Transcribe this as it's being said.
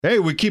Hey,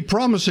 we keep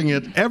promising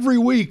it every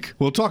week.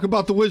 We'll talk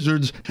about the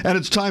Wizards, and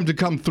it's time to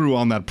come through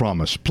on that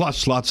promise.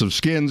 Plus, lots of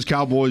Skins,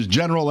 Cowboys,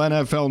 general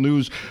NFL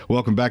news.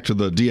 Welcome back to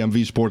the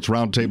DMV Sports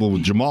Roundtable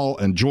with Jamal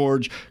and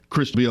George.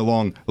 Chris will be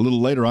along a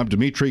little later. I'm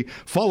Dimitri.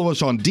 Follow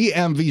us on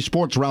DMV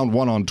Sports Round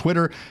 1 on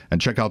Twitter,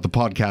 and check out the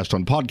podcast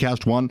on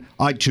Podcast One,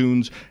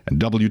 iTunes, and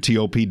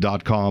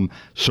WTOP.com.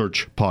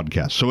 Search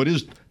podcast. So it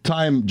is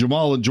time,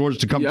 Jamal and George,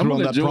 to come through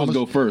on that promise. I'm going to let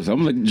George go first.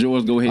 I'm going to let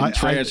George go ahead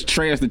and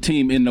trash the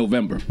team in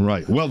November.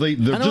 Right. Well, they're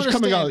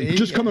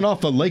just coming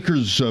off a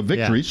Lakers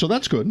victory, so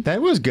that's good.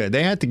 That was good.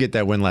 They had to get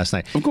that win last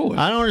night. Of course.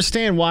 I don't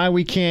understand why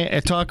we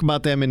can't talk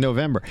about them in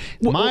November.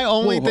 My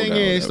only thing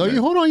is,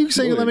 hold on. You can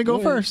say, let me go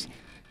first.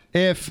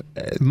 If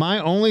my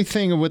only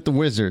thing with the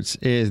Wizards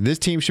is this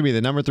team should be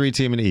the number 3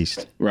 team in the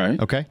East. Right.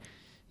 Okay.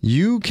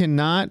 You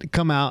cannot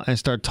come out and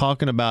start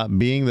talking about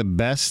being the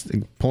best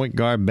point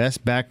guard,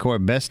 best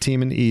backcourt, best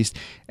team in the East,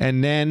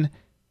 and then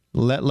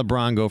let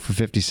LeBron go for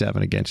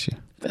 57 against you.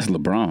 That's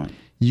LeBron.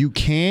 You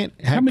can't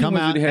come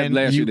out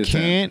and you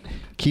can't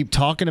keep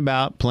talking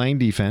about playing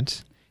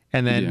defense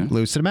and then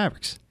lose to the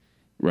Mavericks.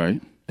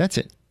 Right. That's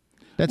it.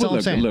 That's all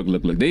I'm saying.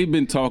 Look. They've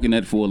been talking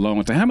that for a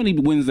long time. How many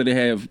wins did they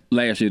have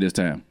last year this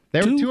time? They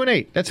were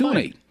 2-8. That's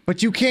 2-8.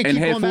 But you can't keep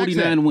going back to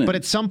that. Wins. But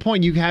at some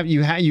point you have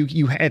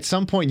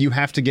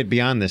to get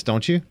beyond this,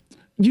 don't you?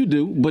 You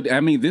do. But I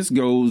mean, it's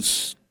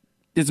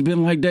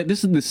been like that.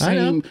 This is the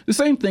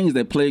same things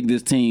that plagued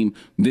this team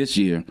this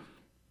year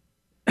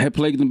had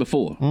plagued them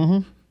before.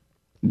 Mm-hmm.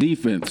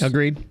 Defense.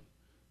 Agreed.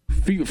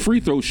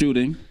 Free throw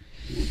shooting,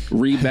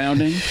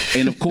 rebounding,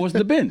 and of course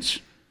the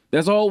bench.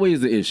 That's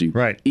always the issue.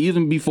 Right.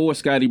 Even before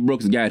Scotty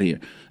Brooks got here.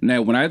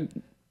 Now,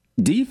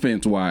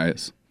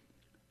 defense-wise,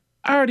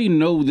 I already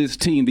know this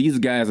team, these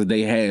guys that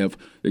they have,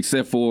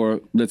 except for,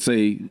 let's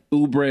say,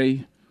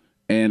 Oubre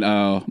and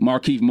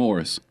Markieff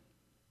Morris,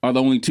 are the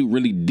only 2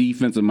 really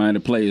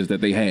defensive-minded players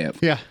that they have.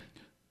 Yeah.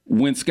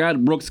 When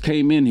Scott Brooks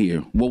came in here,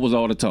 what was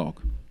all the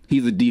talk?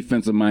 He's a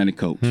defensive-minded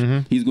coach.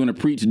 Mm-hmm. He's going to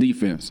preach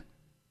defense.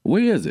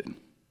 Where is it?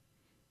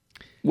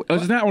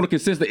 It's not on a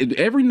consistent.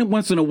 Every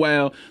once in a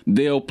while,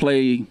 they'll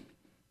play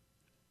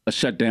a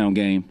shutdown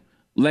game.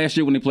 Last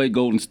year when they played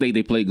Golden State,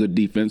 they played good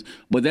defense,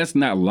 but that's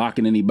not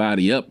locking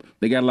anybody up.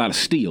 They got a lot of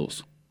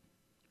steals.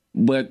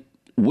 But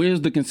where's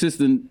the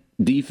consistent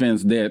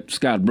defense that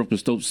Scott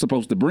Brooks was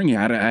supposed to bring here?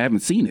 I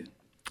haven't seen it.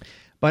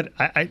 But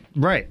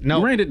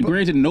no.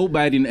 Granted,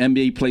 nobody in the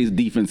NBA plays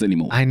defense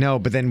anymore. I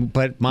know,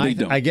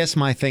 I guess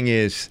my thing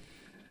is,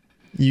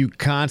 you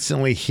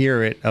constantly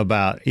hear it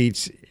about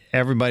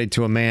everybody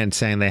to a man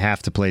saying they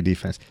have to play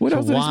defense. What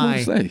else are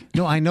they supposed to say?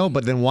 No, I know,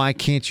 but then why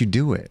can't you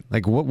do it?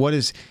 Like, what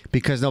is,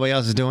 because nobody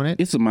else is doing it?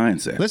 It's a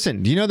mindset.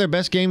 Listen, do you know their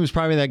best game was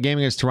probably that game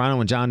against Toronto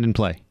when John didn't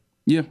play?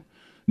 Yeah.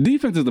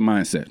 Defense is the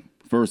mindset,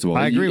 first of all.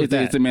 I agree with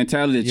that. It's a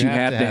mentality that you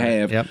have to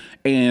have. Yep.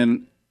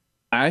 And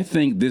I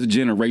think this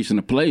generation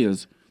of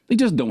players, they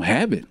just don't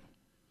have it.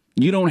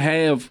 You don't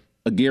have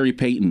a Gary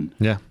Payton,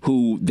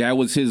 who that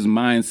was his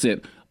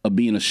mindset of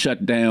being a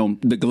shutdown,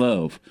 the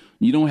glove.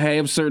 You don't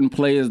have certain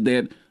players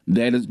that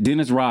is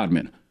Dennis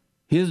Rodman.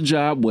 His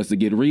job was to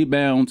get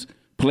rebounds,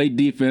 play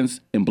defense,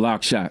 and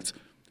block shots.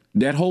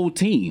 That whole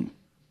team,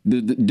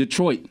 the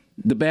Detroit,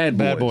 the Bad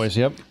Boys.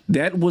 Yep.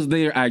 That was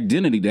their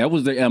identity. That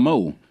was their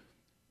MO.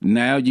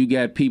 Now you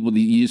got people,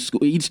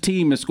 each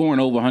team is scoring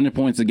over 100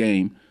 points a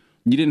game.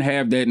 You didn't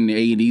have that in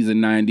the 80s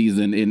and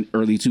 90s and in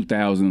early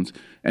 2000s.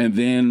 And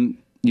then,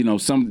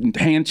 some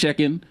hand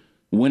checking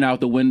went out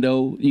the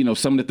window,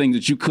 some of the things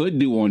that you could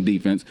do on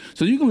defense.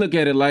 So you can look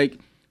at it like,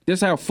 this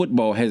is how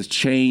football has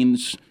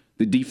changed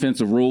the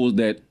defensive rules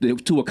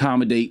to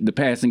accommodate the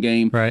passing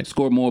game,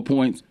 score more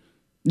points.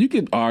 You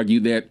could argue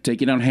that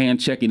taking out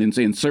hand checking and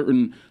saying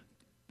certain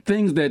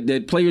things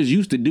that players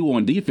used to do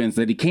on defense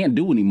that he can't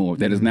do anymore,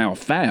 that is now a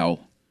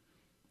foul,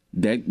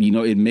 that,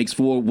 it makes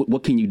for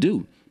what can you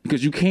do?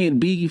 Because you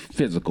can't be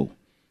physical.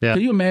 Yeah.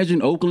 Can you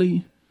imagine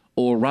Oakley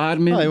or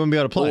Rodman? They wouldn't be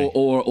able to play.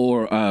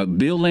 Or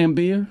Bill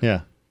Laimbeer?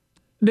 Yeah.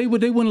 They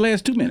wouldn't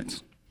last 2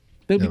 minutes.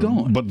 They'd be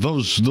gone. But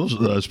those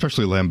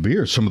especially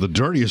Laimbeer, some of the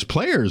dirtiest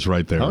players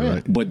right there.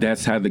 Right? But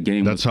that's how the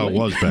game was played. That's how it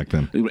was back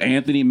then.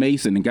 Anthony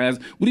Mason and guys.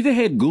 They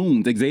had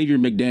goons, Xavier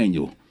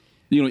McDaniel.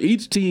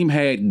 Each team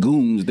had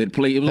goons that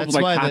played. It was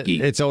like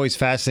hockey. It's always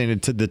fascinating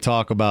to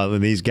talk about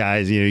these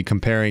guys,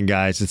 comparing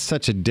guys. It's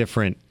such a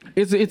different...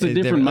 It's a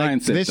different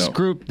mindset,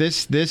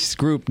 this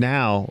group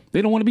now...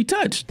 They don't want to be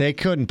touched. They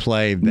couldn't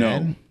play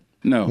then.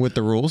 No. With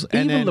the rules.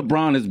 Even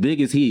LeBron, as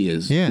big as he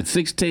is,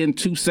 6'10",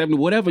 270,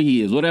 whatever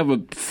he is, whatever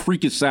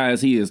freakish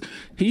size he is,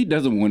 he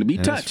doesn't want to be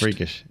touched. That's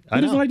freakish. He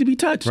doesn't like to be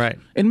touched. Right.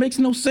 It makes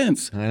no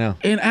sense. I know.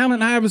 And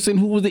Allen Iverson,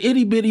 who was the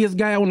itty-bittiest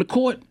guy on the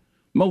court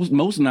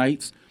most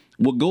nights,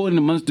 will go in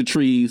amongst the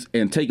trees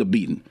and take a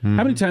beating. Mm-hmm.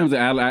 How many times did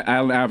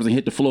Allen Iverson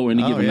hit the floor in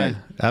a given night?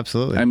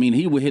 Absolutely. I mean,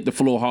 he would hit the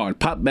floor hard,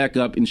 pop back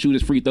up, and shoot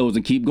his free throws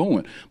and keep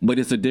going. But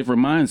it's a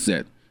different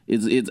mindset.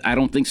 I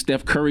don't think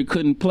Steph Curry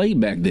couldn't play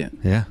back then.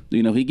 Yeah.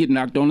 He'd get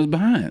knocked on his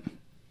behind.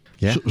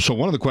 Yeah. So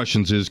one of the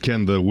questions is,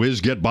 can the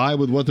Wiz get by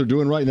with what they're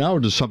doing right now, or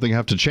does something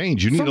have to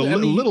change? You need a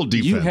little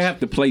defense. You have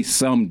to play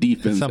some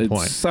defense at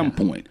some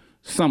point.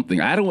 Something.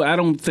 I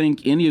don't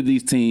think any of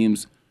these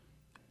teams,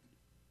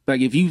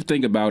 like if you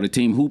think about a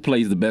team who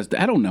plays the best,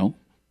 I don't know.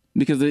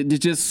 Because it's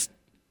just,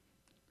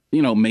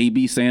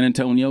 maybe San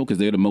Antonio, because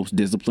they're the most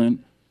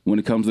disciplined when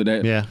it comes to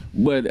that. Yeah.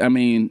 But, I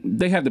mean,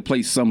 they have to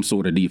play some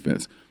sort of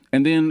defense.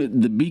 And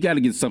then you got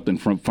to get something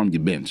from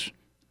your bench,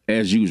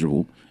 as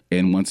usual.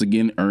 And once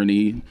again,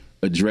 Ernie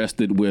addressed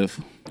it with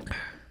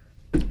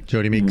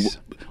Jody Meeks.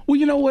 Well,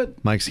 you know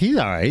what? Mike's he's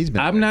all right. He's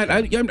been.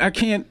 I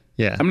can't.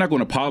 Yeah. I'm not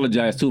going to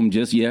apologize to him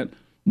just yet.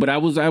 But I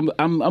was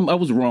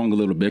wrong a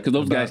little bit because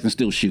those guys can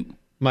still shoot.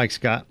 Mike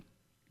Scott.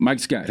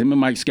 Him and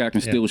Mike Scott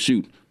can still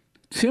shoot.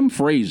 Tim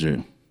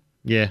Frazier.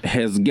 Yeah.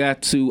 Has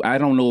got to. I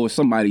don't know if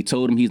somebody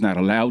told him he's not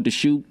allowed to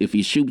shoot. If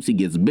he shoots, he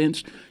gets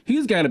benched.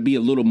 He's got to be a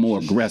little more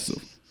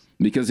aggressive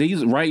because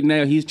he's Trey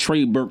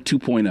Burke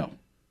 2.0.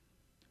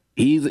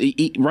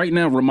 Right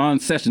now, Ramon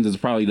Sessions is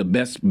probably the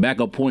best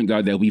backup point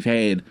guard that we've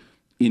had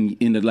in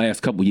the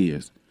last couple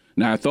years.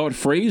 Now, I thought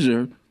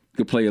Frazier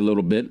could play a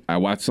little bit. I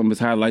watched some of his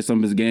highlights, some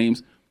of his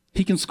games.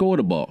 He can score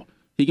the ball.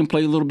 He can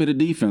play a little bit of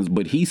defense,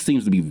 but he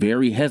seems to be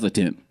very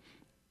hesitant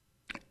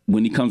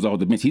when he comes off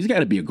the bench. He's got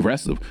to be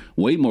aggressive,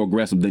 way more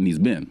aggressive than he's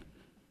been.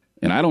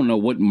 And I don't know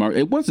what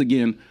once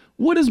again,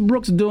 what is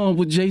Brooks doing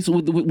with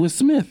Jason with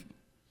Smith?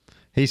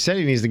 He said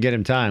he needs to get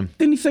him time.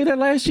 Didn't he say that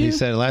last year? He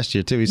said it last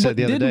year, too. He said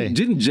the other day.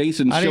 Didn't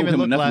Jason show him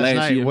enough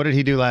last year? What did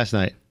he do last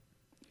night?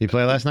 He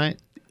play last night?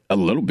 A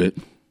little bit.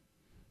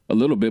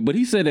 But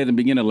he said that at the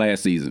beginning of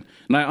last season.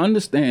 And I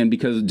understand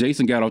because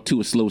Jason got off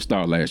to a slow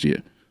start last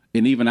year.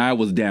 And even I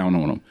was down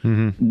on him.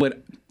 Mm-hmm.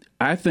 But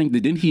I think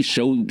that didn't he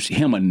show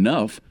him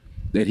enough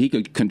that he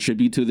could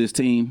contribute to this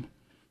team?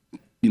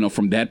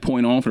 From that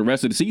point on for the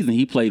rest of the season,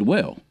 he played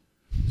well.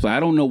 So I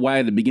don't know why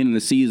at the beginning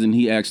of the season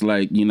he acts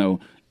like,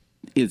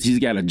 he's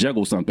got to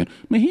juggle something.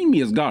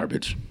 Mahimi is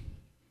garbage.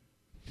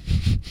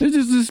 It's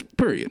just this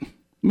period.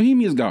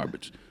 Mahimi is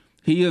garbage.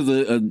 He is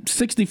a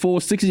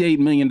 $68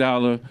 million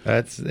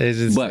bust.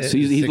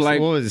 He's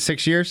like, what was it,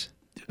 6 years?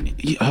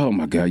 Oh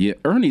my God, yeah.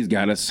 Ernie's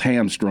got us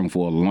hamstrung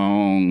for a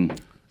long time.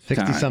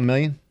 60-some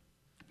million?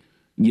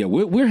 Yeah,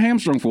 we're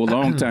hamstrung for a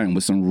long time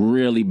with some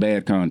really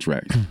bad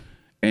contracts.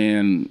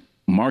 And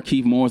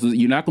Markieff Morris,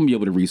 you're not going to be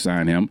able to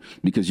re-sign him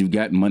because you've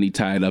got money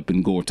tied up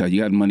in Gortat.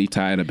 You got money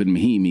tied up in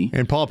Mahimi.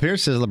 And Paul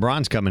Pierce says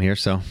LeBron's coming here,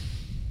 so.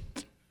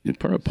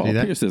 Paul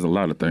Pierce says a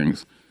lot of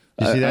things.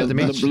 You see that to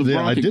me?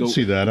 I did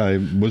see that. I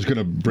was going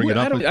to bring it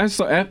up. I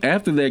saw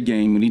after that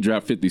game when he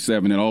dropped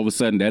 57, and all of a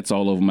sudden that's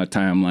all over my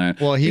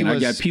timeline. Well,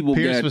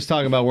 Pierce was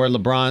talking about where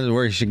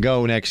he should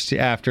go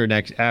after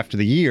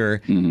the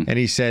year, and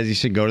he says he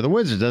should go to the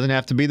Wizards. Doesn't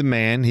have to be the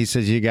man. He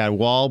says you got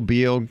Wall,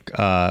 Beal,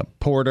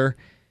 Porter,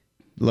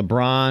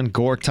 LeBron,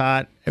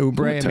 Gortat,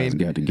 Oubre.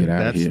 Got to get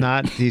out of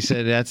here. He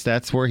said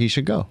that's where he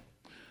should go.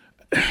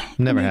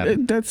 Never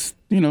happened. That's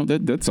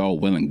all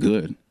well and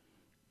good.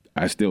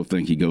 I still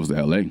think he goes to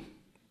L.A.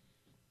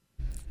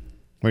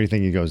 Where do you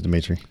think he goes,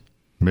 Dimitri?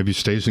 Maybe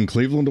stays in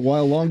Cleveland a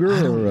while longer?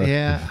 I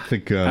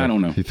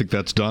don't know. You think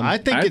that's done? I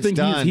think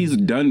done. He's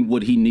done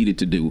what he needed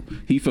to do.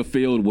 He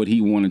fulfilled what he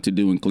wanted to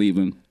do in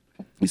Cleveland.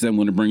 He said, I'm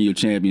going to bring you a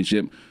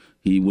championship.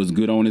 He was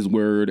good on his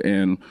word.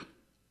 And,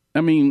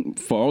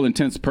 for all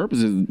intents and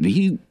purposes,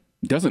 he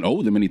doesn't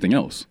owe them anything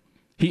else.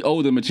 He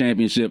owed them a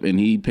championship, and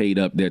he paid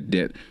up that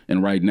debt.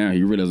 And right now,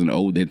 he really doesn't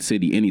owe that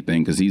city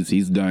anything because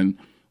he's done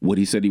what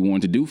he said he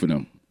wanted to do for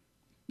them.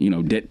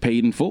 Debt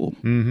paid in full.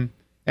 Mm-hmm.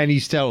 And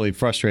he's totally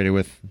frustrated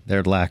with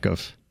their lack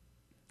of.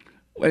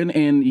 But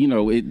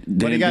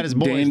he got his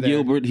boys Dan there.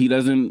 Gilbert, he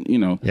doesn't,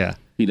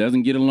 he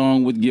doesn't get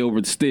along with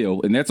Gilbert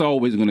still, and that's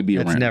always going to be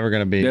around. It's never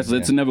going to be.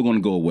 That's never going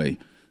to go away.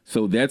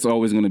 So that's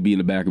always going to be in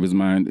the back of his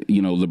mind.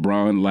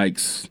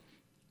 LeBron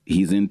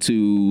he's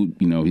into,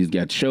 he's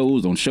got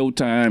shows on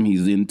Showtime.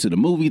 He's into the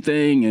movie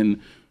thing, and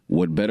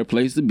what better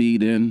place to be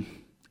than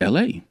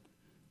L.A.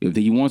 If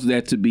he wants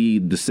that to be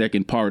the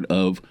second part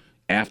of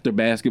after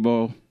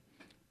basketball,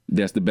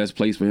 that's the best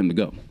place for him to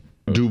go.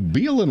 Do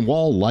Beal and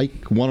Wall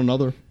like one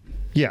another?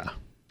 Yeah.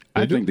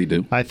 I think they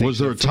do. Was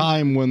there a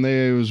time when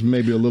there was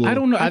maybe a little... I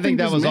don't know. I think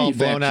that was all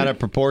blown out of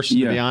proportion,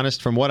 to be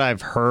honest. From what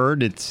I've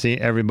heard,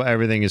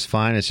 everything is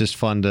fine. It's just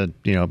fun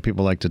to,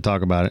 people like to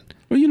talk about it.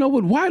 Well, you know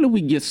what? Why do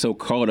we get so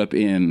caught up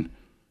in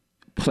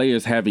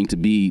players having to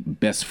be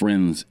best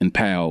friends and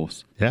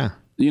pals? Yeah.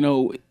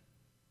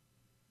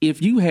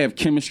 If you have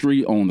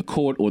chemistry on the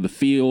court or the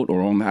field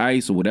or on the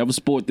ice or whatever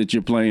sport that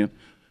you're playing,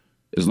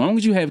 as long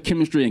as you have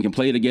chemistry and can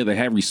play together,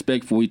 have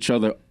respect for each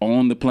other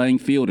on the playing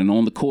field and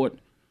on the court,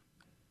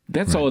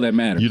 that's all that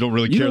matters. You don't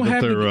really care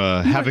that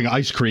they're having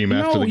ice cream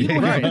after the game.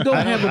 You don't have to go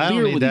have a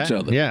beer with each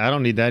other. Yeah, I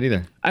don't need that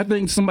either. I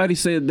think somebody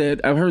said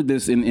that, I've heard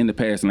this in the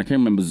past, and I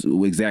can't remember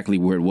exactly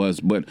where it was,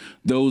 but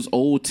those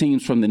old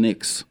teams from the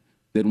Knicks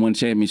that won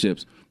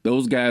championships,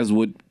 those guys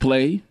would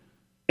play,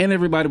 and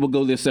everybody would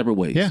go their separate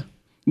ways. Yeah.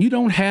 You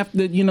don't have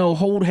to,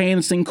 hold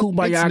hands, sing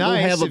Kumbaya, go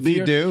have a beer.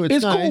 You do.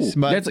 It's nice,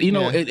 cool. But,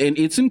 and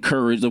it's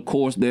encouraged, of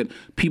course, that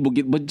people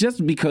get. But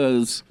just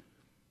because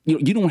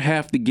you don't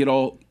have to get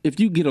all. If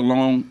you get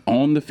along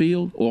on the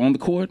field or on the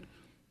court,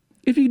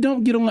 if you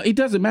don't get along, it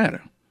doesn't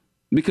matter,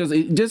 because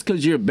just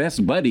because you're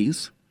best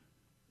buddies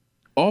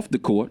off the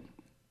court,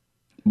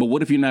 but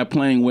what if you're not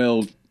playing well?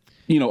 On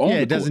the court?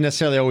 It doesn't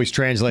necessarily always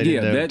translate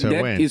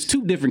into wins. It's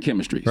two different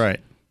chemistries, right?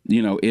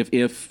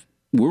 If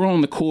we're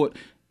on the court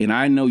and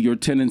I know your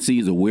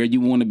tendencies or where you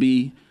want to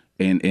be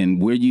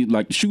and where you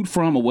like to shoot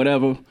from or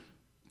whatever,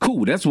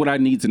 cool. That's what I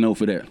need to know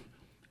for that.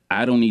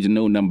 I don't need to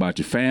know nothing about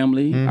your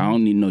family. I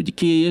don't need to know your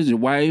kids, your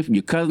wife,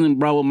 your cousin,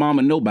 brother,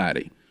 mama,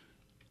 nobody.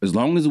 As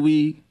long as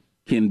we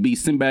can be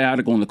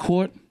symbiotic on the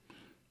court,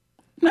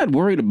 I'm not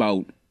worried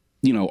about,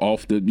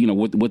 off the,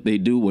 what they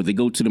do or they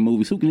go to the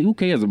movies. Who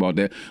cares about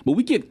that? But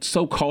we get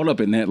so caught up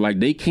in that,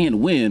 like they can't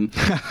win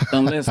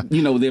unless,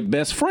 they're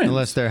best friends.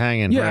 Unless they're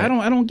hanging. Yeah,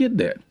 right. I don't get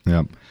that.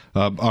 Yeah.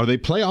 Are they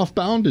playoff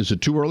bound? Is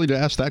it too early to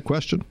ask that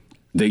question?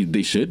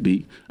 They should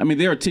be. I mean,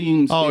 there are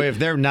teams. Oh, if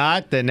they're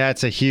not, then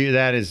that's a huge.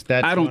 That's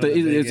I don't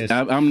think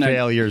I'm not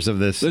failures of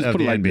this of the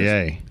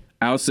NBA.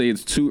 I'll say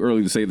it's too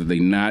early to say that they're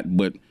not,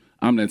 but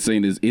I'm not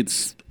saying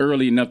it's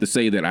early enough to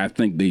say that I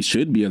think they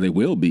should be or they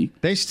will be.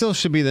 They still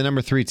should be the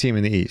number 3 team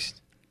in the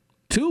East.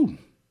 2.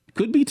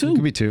 Could be 2.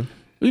 Could be 2.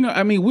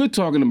 We're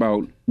talking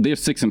about they're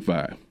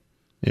 6-5.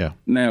 Yeah.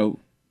 Now,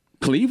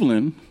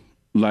 Cleveland,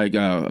 like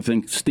I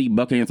think Steve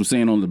Buckhantz was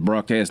saying on the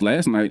broadcast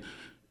last night,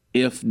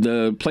 if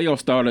the playoffs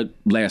started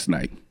last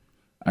night,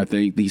 I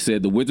think he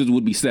said the Wizards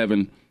would be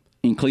 7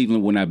 and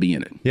Cleveland would not be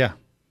in it. Yeah.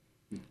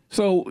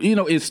 So,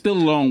 it's still a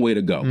long way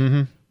to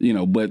go.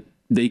 But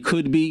they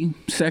could be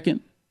second.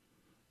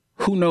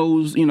 Who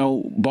knows?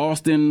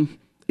 Boston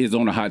is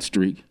on a hot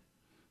streak.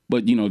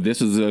 But,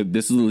 this is a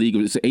league.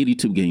 It's an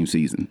 82-game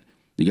season.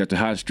 You got the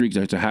hot streaks,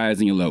 you got your highs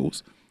and your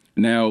lows.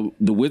 Now,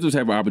 the Wizards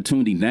have an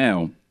opportunity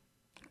now.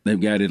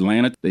 They've got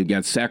Atlanta. They've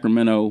got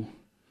Sacramento.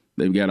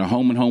 They've got a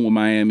home and home with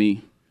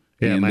Miami.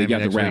 Yeah, and Miami they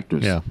got the Raptors.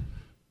 Week. Yeah.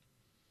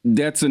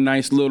 That's a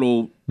nice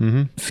little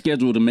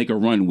schedule to make a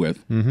run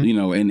with,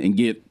 and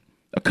get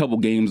a couple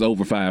games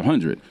over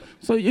 500.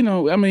 So,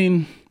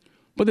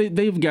 but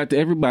they've got to,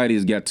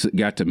 everybody's got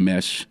to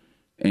mesh,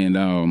 and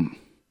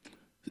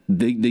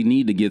they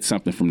need to get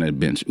something from that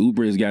bench.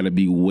 Oubre has got to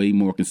be way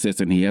more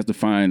consistent. He has to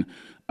find,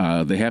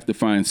 they have to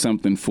find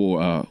something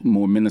for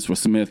more minutes for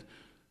Smith.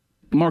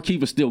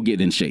 Markieff is still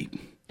getting in shape.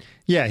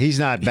 Yeah, he's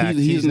not back.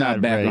 He's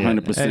not back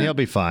 100%, and he'll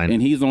be fine.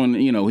 And he's on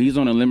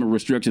a limit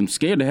restriction.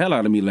 Scared the hell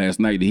out of me last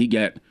night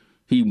that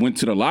he went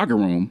to the locker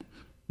room,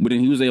 but then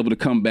he was able to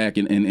come back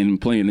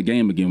and play in the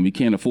game again. We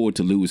can't afford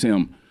to lose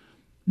him.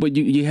 But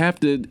you have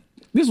to.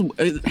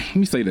 Let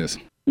me say this.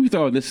 Let me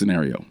throw out this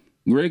scenario.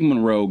 Greg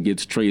Monroe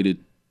gets traded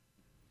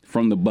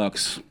from the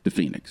Bucks to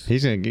Phoenix.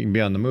 He's going to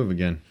be on the move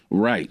again.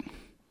 Right.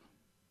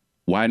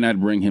 Why not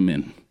bring him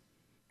in?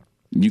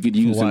 You could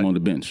use him on the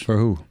bench. For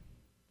who?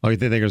 Oh, you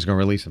think they're just going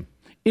to release him?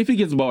 If he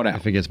gets bought out.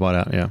 If he gets bought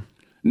out, yeah.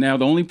 Now,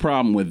 the only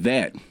problem with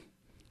that,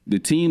 the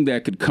team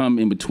that could come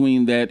in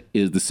between that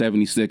is the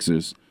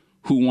 76ers,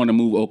 who want to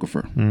move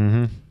Okafor.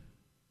 Mm-hmm.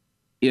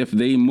 If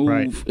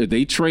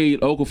they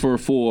trade Okafor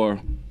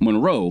for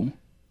Monroe,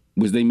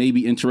 which they may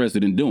be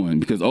interested in doing,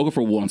 because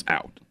Okafor wants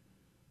out.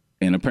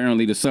 And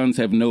apparently the Suns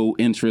have no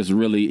interest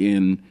really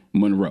in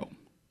Monroe.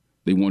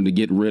 They wanted to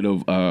get rid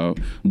of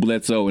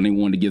Bledsoe, and they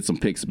wanted to get some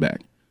picks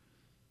back.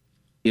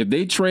 If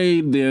they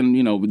trade, then,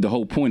 the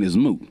whole point is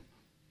moot.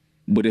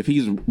 But if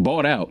he's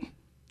bought out,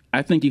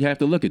 I think you have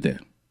to look at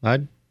that.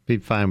 I'd be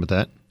fine with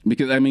that.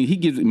 Because,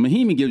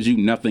 Mahimi gives you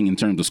nothing in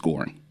terms of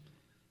scoring.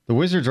 The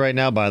Wizards right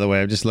now, by the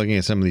way, I'm just looking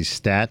at some of these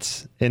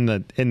stats. In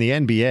the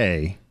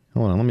NBA,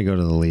 hold on, let me go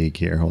to the league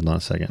here. Hold on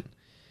a second.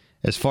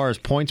 As far as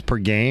points per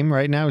game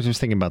right now, I was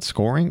just thinking about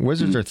scoring.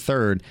 Wizards are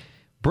third.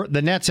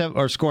 The Nets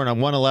are scoring on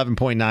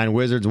 111.9,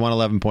 Wizards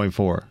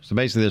 111.4. So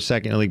basically they're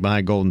second in the league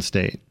behind Golden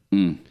State.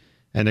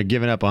 And they're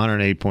giving up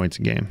 108 points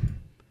a game.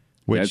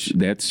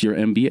 That's your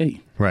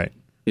NBA. Right.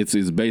 It's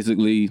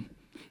basically...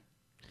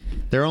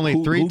 There are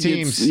only three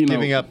teams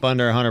giving up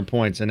under 100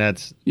 points, and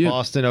that's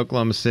Boston,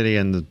 Oklahoma City,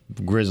 and the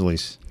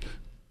Grizzlies.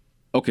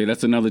 Okay,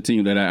 that's another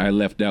team that I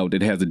left out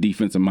that has a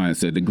defensive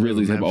mindset. The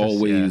Grizzlies have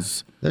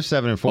always... Yeah. They're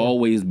 7-4.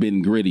 Always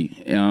been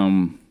gritty.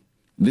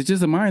 It's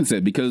just a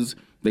mindset because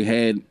they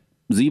had...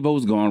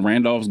 Zebo's gone,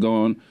 Randolph's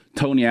gone,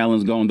 Tony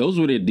Allen's gone. Those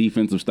were their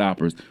defensive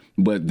stoppers.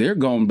 But they're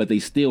gone, but they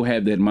still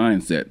have that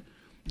mindset.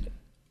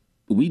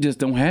 We just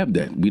don't have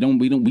that.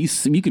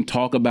 You can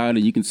talk about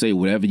it, you can say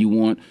whatever you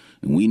want,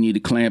 and we need to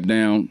clamp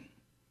down.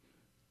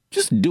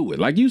 Just do it.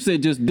 Like you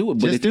said, just do it.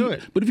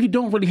 But if you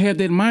don't really have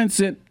that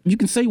mindset, you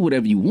can say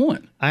whatever you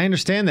want. I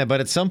understand that, but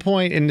at some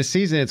point in the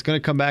season, it's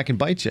going to come back and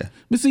bite you.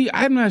 But see,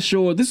 I'm not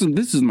sure. This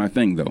is my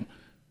thing, though.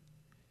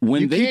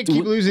 You can't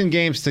keep losing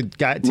games to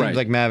teams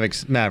like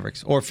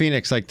Mavericks, or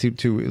Phoenix like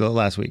to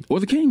last week. Or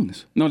the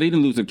Kings. No, they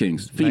didn't lose to the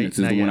Kings. Phoenix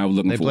is the one I was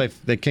looking for. They play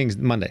the Kings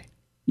Monday.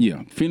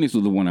 Yeah, Phoenix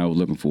was the one I was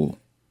looking for.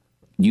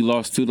 You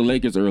lost to the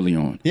Lakers early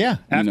on. Yeah,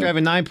 after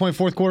having 9-point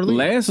fourth quarter lead.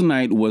 Last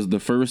night was the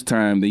first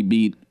time they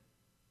beat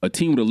a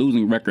team with a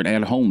losing record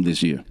at home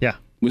this year. Yeah.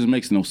 Which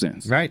makes no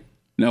sense. Right.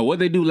 Now, what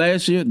they do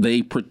last year,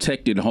 they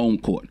protected home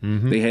court.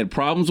 They had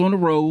problems on the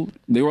road.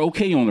 They were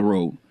okay on the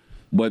road,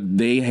 but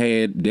they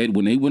had that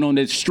when they went on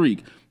that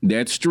streak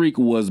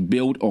was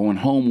built on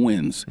home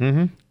wins.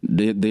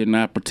 They're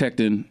not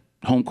protecting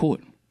home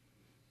court.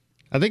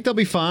 I think they'll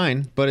be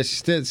fine, but it's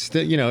still,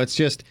 it's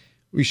just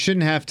we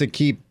shouldn't have to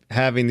keep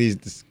having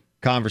these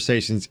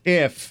conversations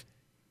if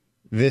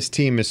this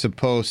team is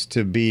supposed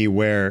to be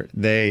where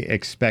they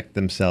expect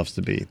themselves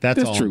to be.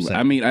 That's all true. I'm saying.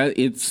 I mean,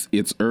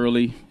 it's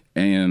early,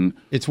 and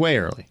it's way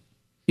early.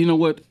 You know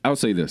what? I'll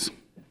say this.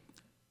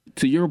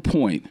 To your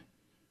point,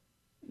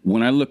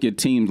 when I look at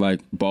teams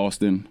like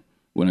Boston,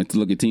 when I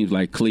look at teams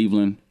like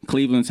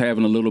Cleveland's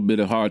having a little bit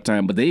of hard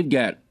time, but they've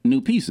got new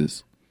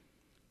pieces.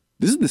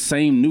 This is the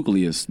same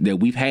nucleus that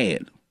we've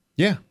had.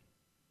 Yeah.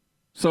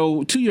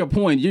 So to your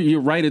point,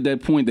 you're right at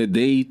that point that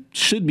they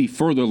should be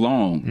further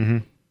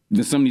along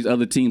than some of these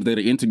other teams that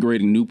are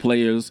integrating new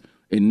players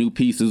and new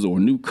pieces or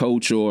a new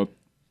coach or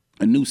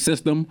a new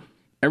system.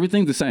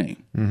 Everything's the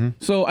same.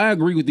 So I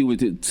agree with you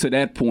to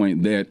that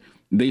point that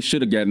they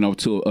should have gotten off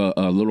to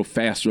a little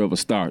faster of a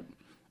start,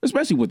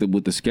 especially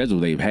with the schedule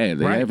they've had.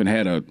 They haven't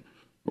had a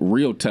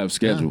real tough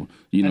schedule.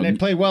 You know, and they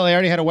played well. They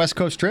already had a West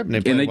Coast trip,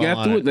 and they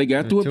got through it. They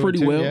got through it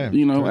pretty well. Yeah.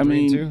 You know, I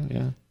mean,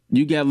 2-3-2,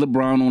 you got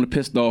LeBron on a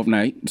pissed off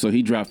night, so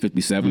he dropped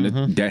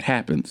 57. That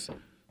happens.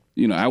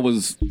 You know, I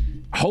was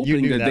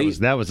hoping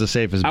that was the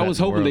safest bet. I was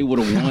hoping they would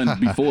have won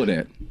before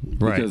that.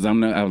 Right. Because I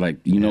was like,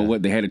 you know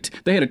what? They had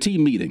a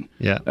team meeting.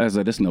 Yeah. I was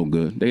like, that's no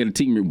good. They had a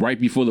team right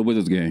before the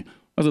Wizards game.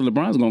 I said,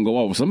 LeBron's going to go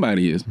off.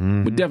 Somebody is,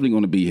 but definitely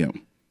going to be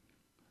him.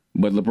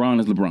 But LeBron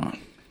is LeBron.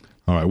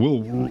 All right,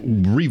 we'll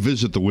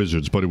revisit the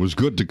Wizards, but it was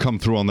good to come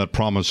through on that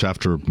promise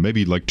after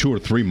maybe like 2 or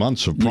 3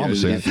 months of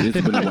promising.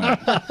 It's been a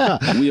while.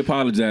 We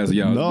apologize,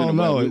 y'all.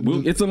 No.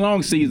 It's a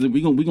long season.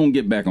 We're gonna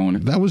get back on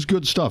it. That was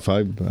good stuff.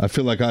 I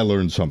feel like I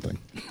learned something.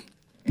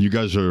 You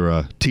guys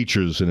are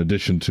teachers in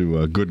addition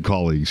to good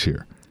colleagues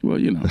here. Well,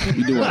 you know,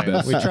 we do our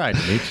best. We tried.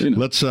 You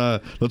know.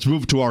 Let's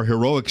move to our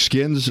heroic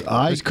skins.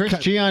 Is Chris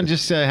Gian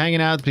just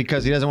hanging out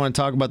because he doesn't want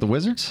to talk about the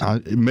Wizards?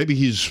 Maybe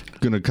he's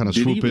going to kind of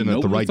swoop in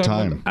at the right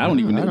time. I don't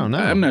even know. I don't know.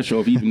 I'm not sure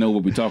if he even know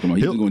what we're talking about.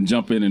 He's going to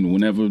jump in, and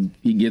whenever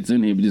he gets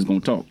in here, we're just going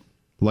to talk.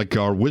 Like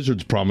our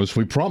Wizards promise,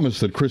 we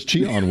promised that Chris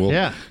Gian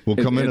will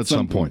come in at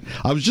some point.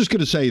 I was just going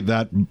to say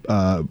that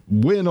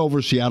win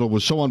over Seattle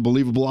was so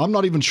unbelievable. I'm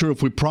not even sure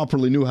if we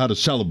properly knew how to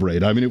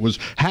celebrate. I mean, it was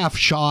half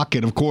shock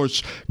and, of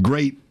course,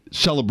 great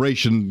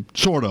celebration,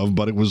 sort of,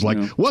 but it was like,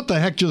 what the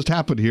heck just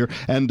happened here?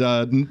 And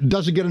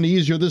does it get any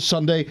easier this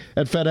Sunday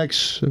at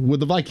FedEx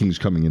with the Vikings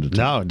coming into town?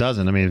 No, it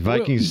doesn't. I mean,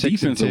 Vikings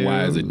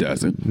defensive-wise, it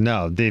doesn't.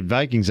 No, the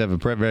Vikings have a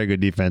very good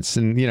defense,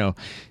 and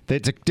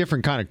it's a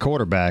different kind of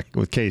quarterback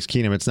with Case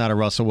Keenum. It's not a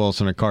Russell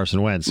Wilson or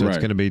Carson Wentz, so it's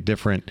going to be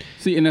different.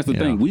 See, and that's the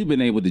thing. We've been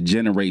able to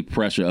generate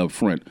pressure up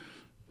front.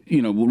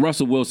 You know, with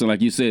Russell Wilson,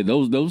 like you said,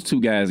 those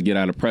two guys get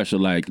out of pressure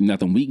like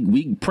nothing.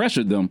 We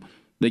pressured them;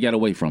 they got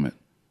away from it.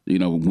 You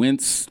know,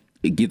 Wentz,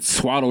 it gets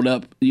swaddled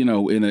up, in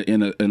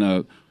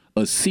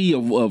a sea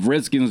of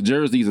Redskins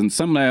jerseys, and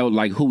somehow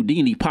like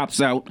Houdini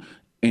pops out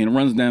and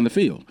runs down the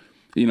field.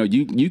 You know,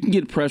 you can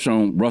get pressure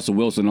on Russell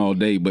Wilson all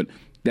day, but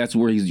that's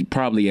where he's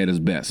probably at his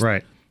best.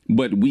 Right.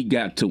 But we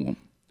got to him.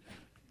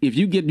 We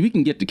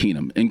can get to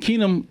Keenum, and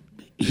Keenum,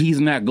 he's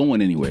not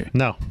going anywhere.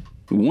 No.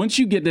 Once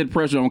you get that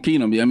pressure on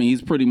Keenum, I mean,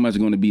 he's pretty much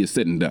going to be a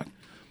sitting duck.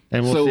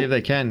 And we'll see if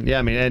they can. Yeah,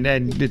 I mean,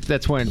 and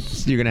that's when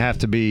you're going to have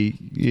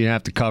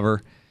to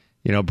cover.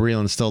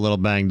 Breland's still a little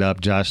banged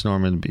up. Josh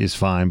Norman is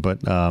fine,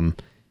 but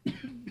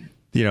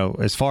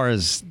as far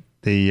as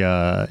the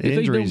if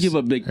injuries, they don't give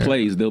up big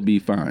plays, they'll be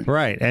fine.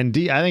 Right, and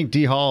I think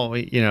D Hall,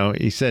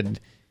 he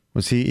said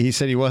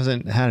he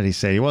wasn't. How did he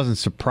say? He wasn't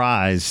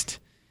surprised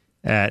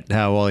at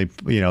how well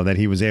that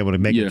he was able to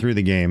make it through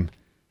the game.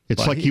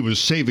 It's like he was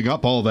saving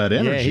up all that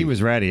energy. Yeah, he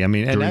was ready. I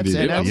mean, it was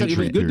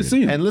good to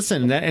see him. And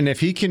listen, and if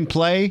he can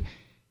play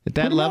at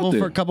that level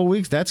for a couple of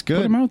weeks, that's good.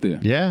 Put him out there.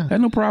 Yeah. I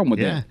had no problem with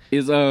that.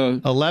 Is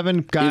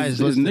 11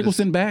 guys. Is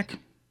Nicholson back?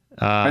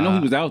 I know he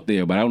was out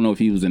there, but I don't know if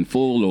he was in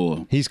full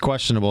or... He's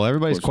questionable.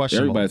 Everybody's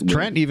questionable.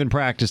 Trent even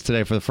practiced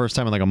today for the first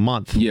time in like a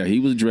month. Yeah, he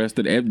was dressed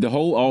at the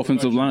whole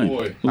offensive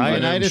line.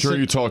 I'm sure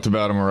you talked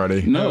about him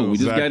already. No, we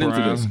just got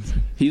into this.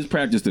 He's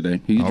practiced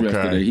today. He's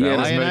dressed today. He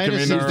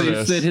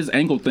Ioannidis said his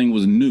ankle thing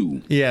was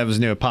new. Yeah, it was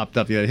new. It popped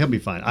up the other day. He'll be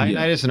fine.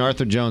 Ioannidis and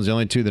Arthur Jones, the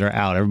only two that are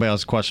out. Everybody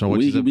else is questionable,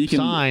 which is a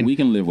sign. We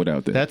can live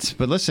without that.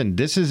 But listen,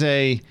 this is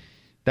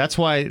That's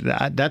why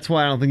I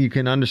don't think you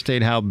can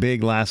understate how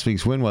big last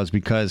week's win was,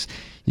 because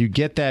you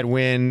get that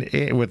win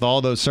with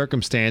all those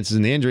circumstances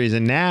and the injuries,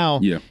 and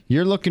now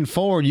you're looking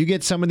forward. You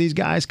get some of these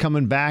guys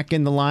coming back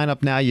in the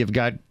lineup now. You've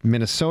got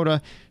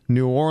Minnesota,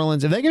 New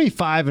Orleans. If they can be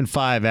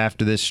 5-5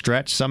 after this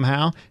stretch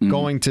somehow,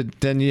 going to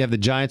then you have the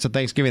Giants on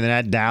Thanksgiving, then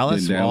at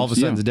Dallas, all of a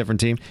sudden it's a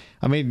different team.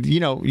 I mean,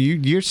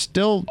 you're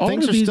still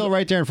things are still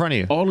right there in front of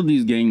you. All of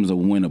these games are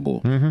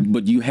winnable,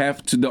 but you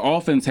have to. The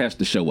offense has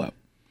to show up.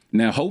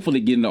 Now, hopefully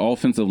getting the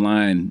offensive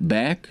line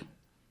back,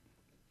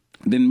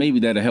 then maybe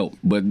that'll help.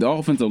 But the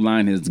offense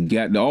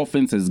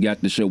has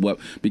got to show up,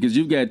 because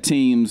you've got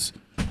teams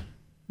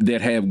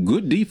that have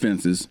good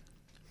defenses,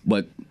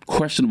 but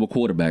questionable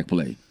quarterback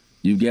play.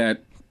 You've got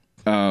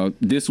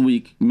this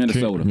week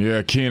Minnesota.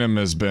 Keenum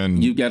has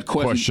been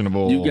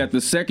questionable. You've got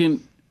the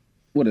second.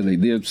 What are they?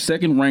 They're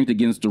second ranked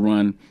against the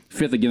run,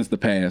 fifth against the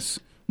pass.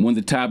 One of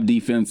the top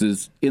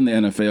defenses in the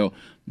NFL,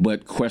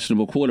 but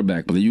questionable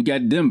quarterback play. You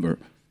got Denver,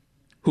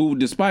 who,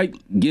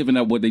 despite giving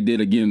up what they did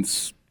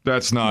against.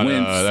 That's not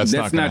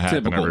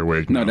typical every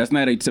week. No, that's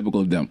not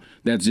atypical of them.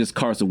 That's just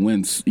Carson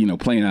Wentz,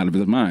 playing out of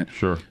his mind.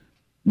 Sure.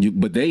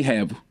 But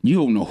you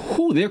don't know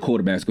who their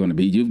quarterback's going to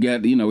be. You've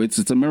got,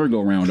 it's a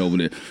merry-go-round over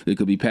there. It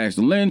could be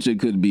Paxton Lynch. It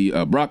could be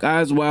Brock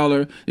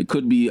Osweiler. It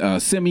could be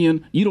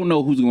Simeon. You don't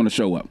know who's going to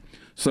show up.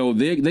 So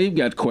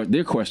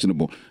they're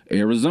questionable.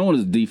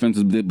 Arizona's defense,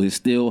 they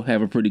still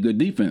have a pretty good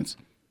defense.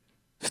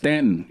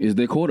 Stanton is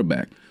their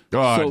quarterback.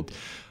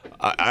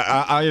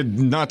 I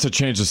not to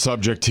change the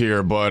subject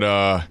here,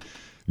 but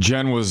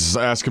Jen was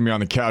asking me on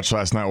the couch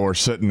last night while we're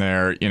sitting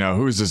there,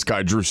 who's this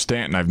guy, Drew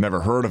Stanton? I've never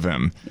heard of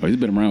him. Oh, he's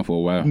been around for a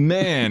while.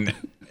 Man,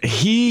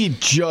 he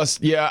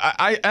just,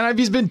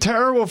 he's been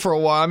terrible for a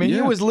while. I mean,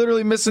 he was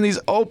literally missing these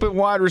open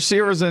wide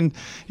receivers, and,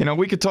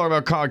 we could talk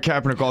about Colin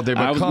Kaepernick all day,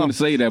 but I was going to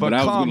say that, but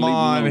I was going to leave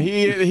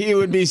him alone. He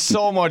would be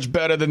so much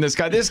better than this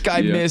guy. This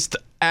guy missed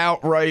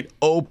outright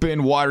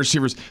open wide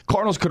receivers.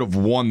 Cardinals could have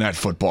won that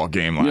football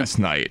game last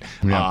night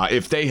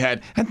if they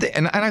had,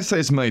 and I say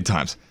this a million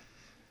times,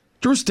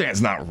 Drew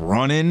Stanton's not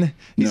running.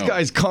 These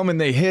guys come and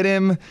they hit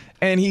him,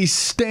 and he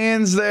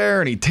stands there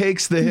and he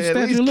takes the hit.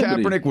 At least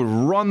Kaepernick would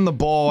run the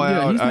ball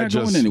out. He's not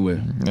going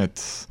anywhere.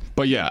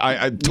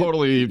 I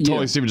totally see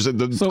what you said.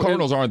 The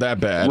Cardinals aren't that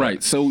bad,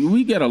 right? So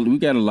we got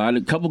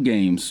a couple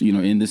games,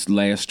 in this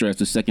last stretch,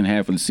 the second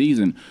half of the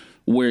season,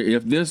 where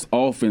if this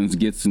offense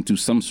gets into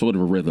some sort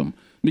of a rhythm,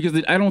 because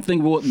I don't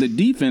think the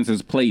defense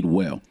has played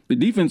well. The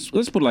defense,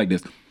 let's put it like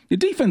this. The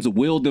defense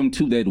willed them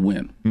to that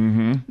win.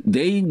 Mm-hmm.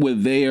 They were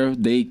there.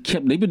 They've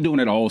been doing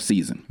it all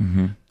season.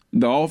 Mm-hmm.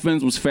 The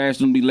offense was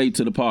fashionably late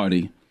to the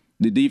party.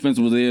 The defense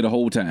was there the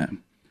whole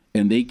time.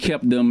 And they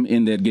kept them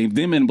in that game.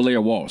 Them and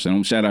Blair Walsh. And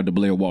I'm shout out to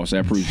Blair Walsh. I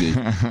appreciate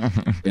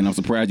it. And I'm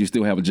surprised you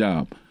still have a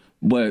job.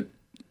 But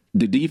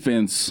the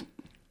defense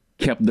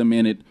kept them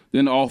in it.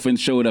 Then the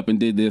offense showed up and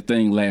did their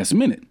thing last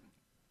minute.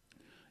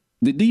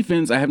 The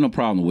defense, I have no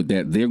problem with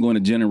that. They're going to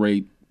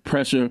generate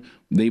pressure.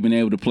 They've been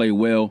able to play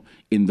well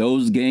in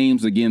those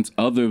games against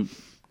other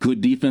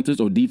good defenses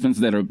or defenses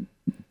that are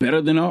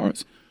better than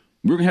ours.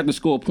 We're going to have to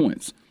score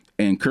points.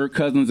 And Kirk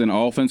Cousins and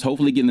offense,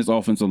 hopefully getting this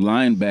offensive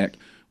line back,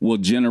 will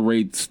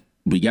generate.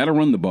 We got to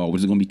run the ball,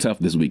 which is going to be tough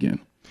this weekend.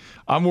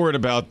 I'm worried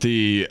about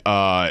the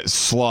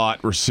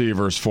slot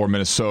receivers for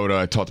Minnesota.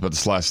 I talked about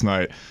this last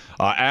night.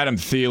 Adam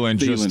Thielen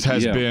just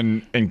has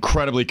been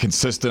incredibly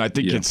consistent. I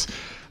think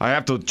I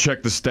have to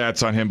check the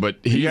stats on him, but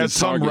he has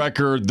some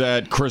record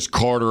that Chris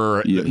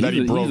Carter that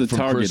he broke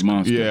from Chris.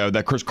 Monster. Yeah,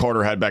 that Chris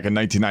Carter had back in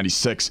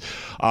 1996.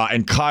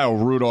 And Kyle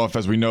Rudolph,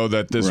 as we know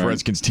that this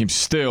Redskins team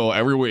still,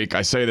 every week,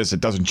 I say this,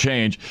 it doesn't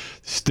change,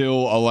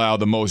 still allow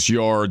the most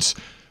yards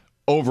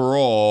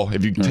overall,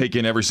 if you take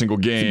in every single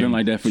game, it's been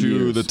like that for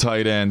years. The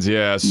tight ends.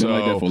 Yeah, it's been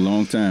like that for a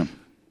long time.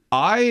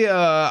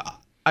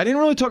 I didn't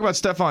really talk about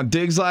Stephon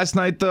Diggs last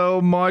night,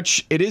 though,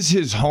 much. It is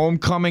his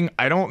homecoming.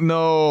 I don't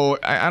know.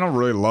 I don't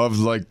really love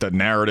the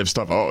narrative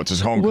stuff. Oh, it's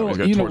his homecoming.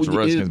 He's going to torch the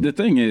Redskins. The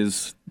thing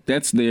is,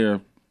 that's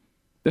their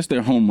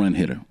home run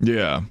hitter.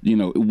 Yeah.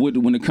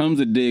 When it comes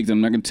to Diggs,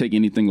 I'm not going to take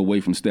anything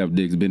away from Steph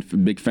Diggs. Been a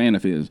big fan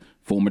of his,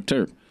 former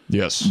Turk.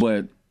 Yes.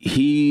 But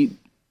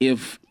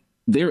if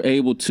they're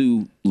able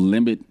to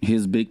limit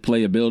his big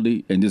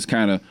playability and just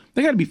kind of,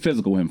 they got to be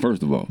physical with him,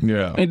 first of all.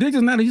 Yeah. And Diggs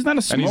he's not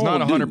a small And he's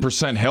not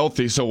 100% dude.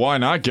 Healthy, so why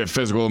not get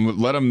physical and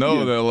let him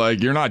know that,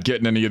 you're not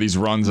getting any of these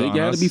runs on us. They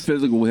got to be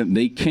physical with him.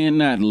 They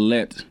cannot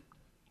let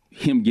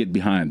him get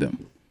behind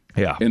them.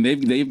 Yeah. And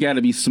they've got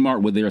to be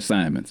smart with their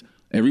assignments.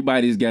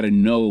 Everybody's got to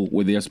know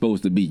where they're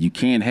supposed to be. You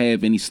can't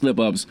have any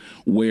slip-ups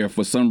where,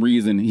 for some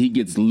reason, he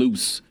gets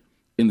loose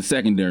in the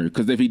secondary,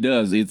 because if he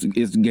does,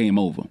 it's game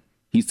over.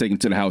 He's taken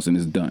to the house and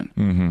it's done.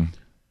 Mm-hmm.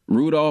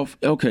 Rudolph,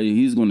 okay,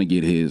 he's going to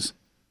get his.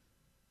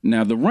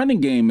 Now, the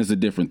running game is a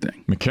different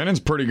thing. McKinnon's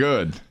pretty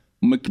good.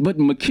 But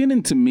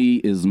McKinnon, to me,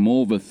 is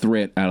more of a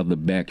threat out of the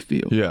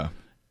backfield. Yeah.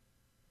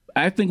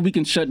 I think we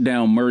can shut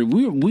down Murray.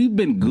 We've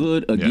been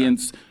good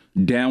against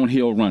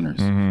downhill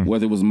runners,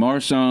 whether it was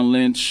Marshawn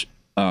Lynch,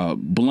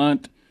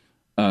 Blunt,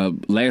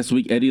 last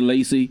week, Eddie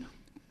Lacy.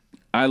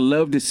 I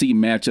love to see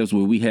matchups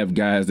where we have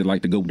guys that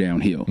like to go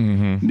downhill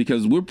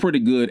because we're pretty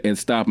good at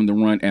stopping the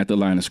run at the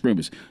line of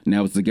scrimmage.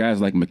 Now, it's the guys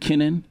like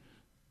McKinnon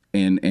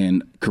and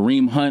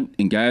Kareem Hunt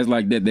and guys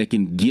like that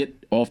can get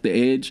off the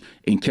edge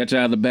and catch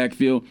out of the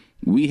backfield.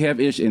 We have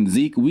issues, and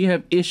Zeke, we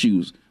have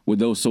issues with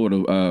those sort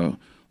of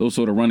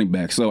running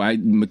backs. So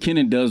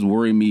McKinnon does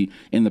worry me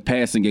in the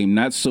passing game,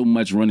 not so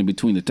much running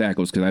between the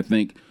tackles, because I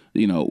think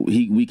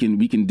we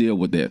can deal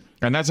with that.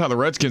 And that's how the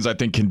Redskins, I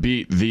think, can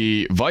beat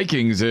the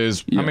Vikings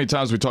is how many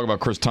times we talk about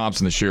Chris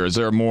Thompson this year? Is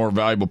there a more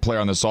valuable player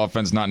on this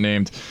offense not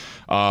named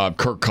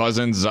Kirk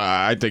Cousins?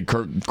 I think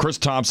Chris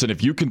Thompson,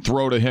 if you can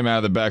throw to him out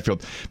of the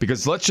backfield,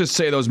 because let's just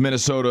say those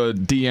Minnesota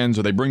DNs,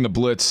 or they bring the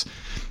blitz,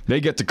 they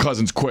get to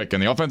Cousins quick,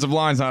 and the offensive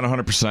line's not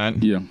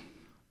 100%. Yeah.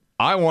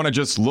 I want to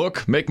just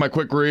look, make my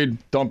quick read,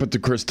 dump it to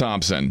Chris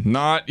Thompson.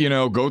 Not,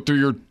 go through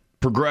your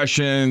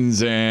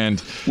progressions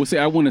and... Well, see,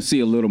 I want to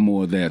see a little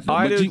more of that.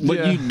 But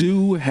you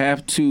do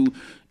have to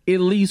at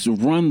least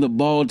run the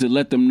ball to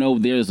let them know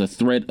there's a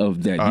threat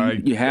of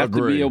that. You have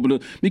to be able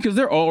to... Because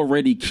they're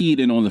already keyed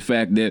in on the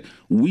fact that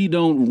we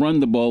don't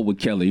run the ball with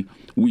Kelly.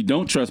 We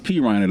don't trust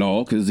Pirine at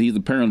all because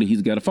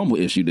he's got a fumble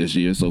issue this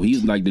year. So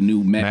he's like the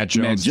new Matt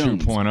Jones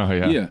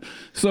 2.0, yeah.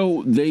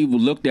 So they've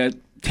looked at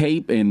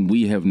tape, and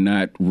we have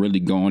not really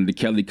gone to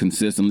Kelly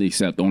consistently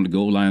except on the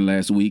goal line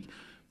last week.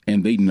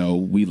 And they know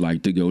we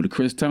like to go to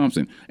Chris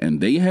Thompson.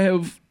 And they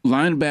have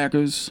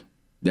linebackers,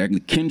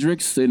 that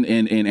Kendricks and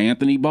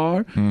Anthony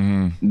Barr.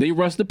 Mm-hmm. They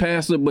rush the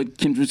passer, but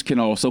Kendricks can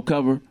also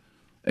cover.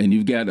 And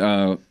you've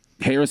got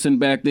Harrison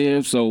back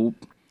there. So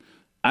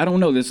I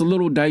don't know. That's a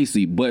little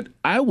dicey. But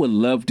I would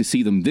love to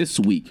see them this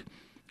week.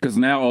 Because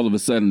now all of a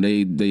sudden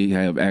they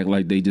have act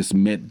like they just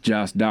met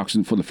Josh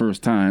Doctson for the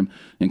first time,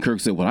 and Kirk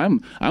said, "Well,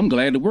 I'm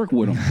glad to work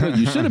with him." Well,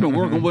 you should have been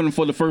working with him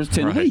for the first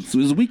 10 weeks. It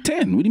was week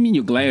 10. What do you mean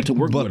you're glad to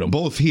work with him? But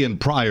both he and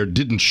Pryor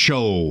didn't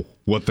show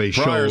what they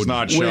Pryor's showed.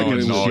 Not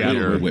showing all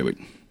year. Wait.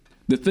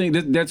 The thing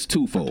that's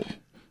twofold.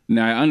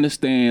 Now I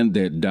understand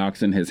that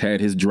Doctson has had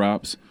his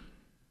drops.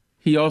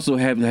 He also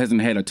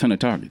hasn't had a ton of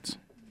targets.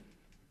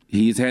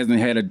 He hasn't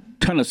had a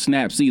ton of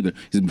snaps either.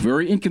 He's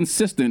very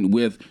inconsistent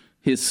with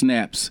his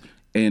snaps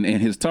and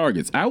his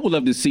targets. I would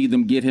love to see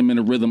them get him in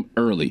a rhythm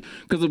early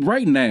because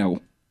right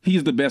now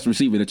he's the best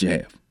receiver that you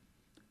have.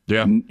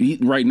 Yeah.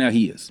 Right now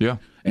he is. Yeah.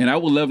 And I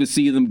would love to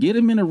see them get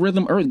him in a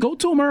rhythm early. Go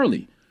to him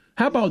early.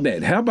 How about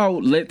that? How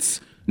about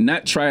let's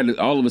not try to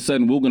all of a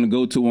sudden we're going to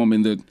go to him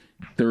in the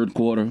third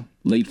quarter,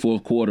 late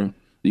fourth quarter,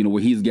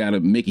 where he's got to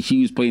make a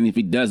huge play. And if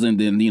he doesn't,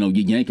 then, you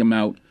yank him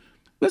out.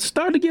 Let's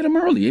start to get him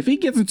early. If he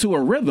gets into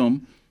a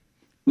rhythm,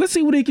 let's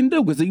see what he can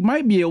do because he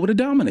might be able to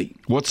dominate.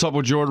 What's up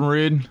with Jordan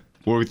Reed?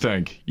 What do we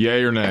think?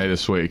 Yay or nay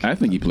this week? I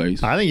think he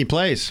plays. I think he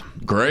plays.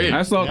 Great.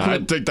 I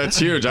think that's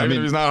huge. I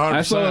mean, he's not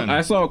 100%. I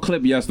saw a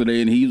clip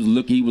yesterday, and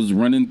he was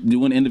running,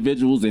 doing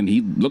individuals, and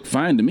he looked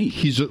fine to me.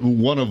 He's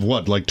one of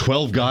what, like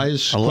 12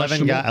 guys?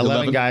 11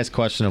 guys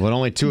questionable, and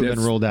only 2 have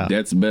been ruled out.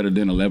 That's better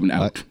than 11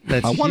 out.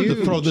 I wanted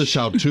to throw this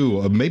out,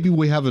 too. Maybe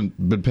we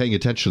haven't been paying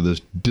attention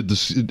to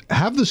this.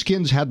 Have the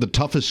Skins had the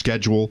toughest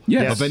schedule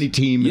of any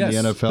team in the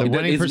NFL? The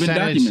winning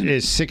percentage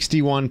is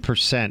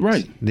 61%.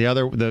 Right.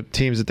 The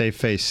teams that they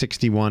face, 61%.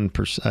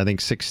 I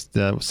think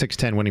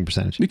 610 winning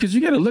percentage. Because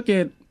you got to look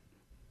at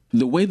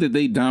the way that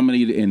they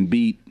dominated and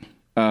beat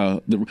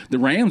the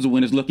Rams'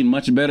 win is looking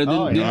much better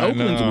than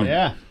Oakland's win.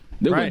 Yeah.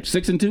 They're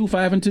 6-2, 5-2,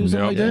 something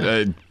like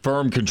that.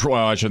 Firm control.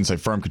 Well, I shouldn't say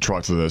firm control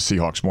because the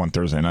Seahawks won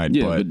Thursday night.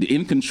 Yeah, but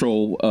in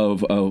control of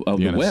the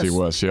NFC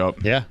West.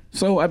 Yep. Yeah.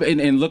 So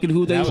and look at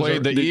who they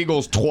played the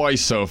Eagles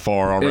twice so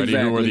far already.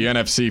 Exactly. Who were the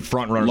NFC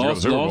front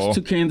runners? Lost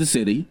to Kansas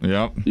City.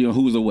 Yep.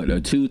 Who's a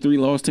 2-3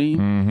 loss team?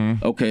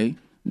 Mm-hmm. Okay.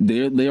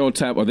 They're on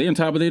top. Are they on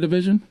top of their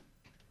division?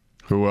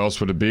 Who else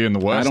would it be in the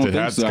West? I don't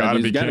think so. It's got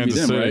to be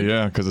Kansas City, right?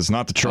 Yeah, because it's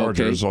not the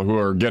Chargers who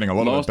are getting a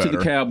little bit better. Lost to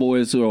the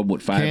Cowboys, who are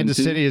 5-2. Kansas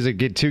City is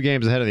 2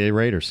 games ahead of the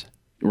Raiders.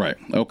 Right.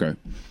 Okay.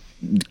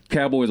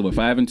 Cowboys are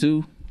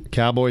 5-2.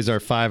 Cowboys are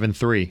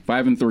 5-3.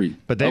 5-3.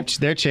 But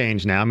they're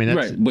changed now. I mean,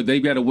 that's, right. But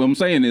they've got what I'm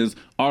saying is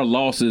our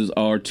losses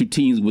are to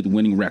teams with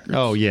winning records.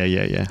 Oh yeah.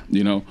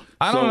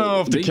 I don't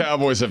know if the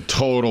Cowboys have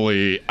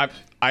totally.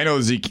 I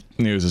know Zeke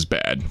news is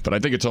bad, but I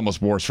think it's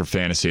almost worse for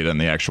fantasy than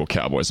the actual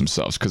Cowboys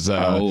themselves because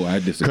I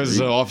disagree. Because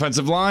the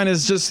offensive line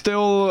is just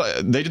still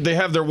they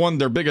have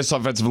their biggest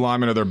offensive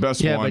lineman or their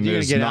best one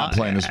is not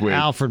playing this week.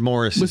 Alfred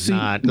Morris is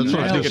not. That's what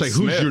I was going to say.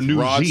 Who's your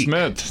new Rod Zeke?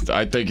 Smith,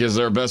 I think, is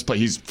their best player.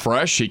 He's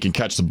fresh. He can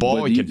catch the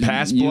ball. He can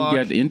pass block. You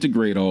got to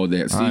integrate all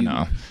that. See, I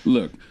know.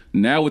 Look,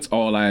 now it's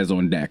all eyes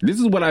on Dak. This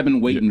is what I've been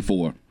waiting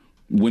for.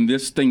 When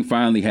this thing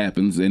finally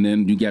happens, and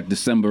then you got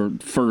December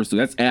 1st, so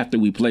that's after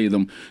we play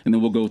them, and then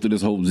we'll go through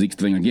this whole Zeke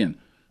thing again.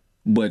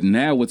 But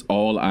now it's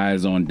all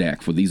eyes on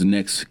Dak for these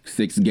next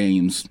 6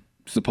 games,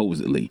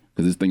 supposedly,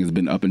 because this thing has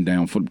been up and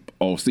down for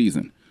all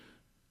season.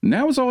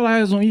 Now it's all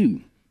eyes on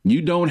you.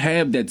 You don't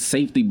have that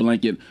safety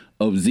blanket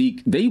of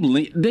Zeke. They've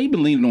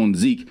been leaning on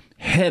Zeke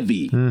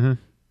heavy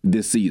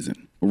this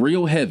season,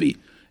 real heavy.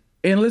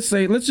 And let's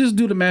just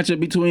do the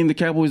matchup between the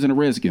Cowboys and the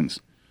Redskins.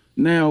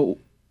 Now,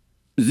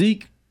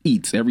 Zeke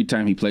eats every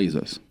time he plays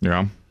us.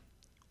 Yeah.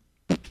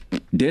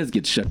 Dez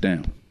gets shut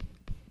down.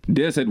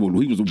 Dez had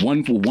he was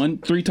 1 for 1,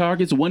 3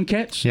 targets, 1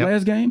 catch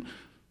last game.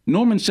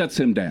 Norman shuts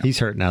him down. He's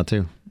hurt now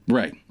too.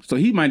 Right. So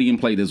he might even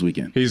play this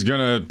weekend. He's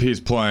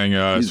playing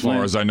as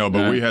far as I know,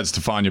 but we had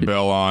Stephania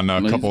Bell on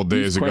a couple of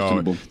days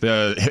ago.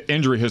 The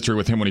injury history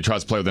with him when he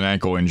tries to play with an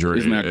ankle injury.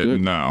 It's not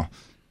good. No.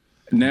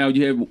 Now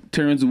you have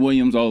Terrence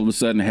Williams all of a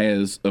sudden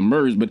has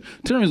emerged, but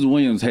Terrence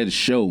Williams had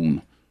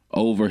shown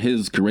over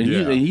his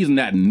career. Yeah. He's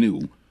not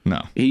new.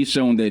 No. He's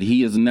shown that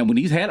he is not. When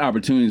he's had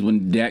opportunities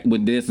when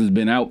Dez has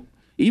been out,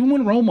 even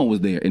when Romo was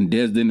there and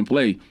Dez didn't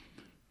play,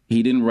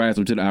 he didn't rise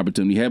up to the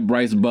opportunity. He had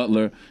Bryce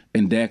Butler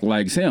and Dak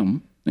likes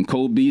him and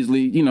Cole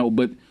Beasley,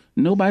 but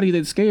nobody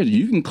that scares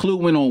you. You can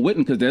clue in on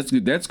Witten because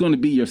that's going to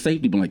be your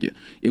safety blanket.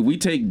 If we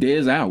take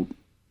Dez out,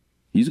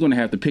 he's going to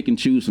have to pick and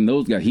choose from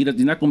those guys. He's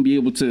not going to be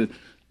able to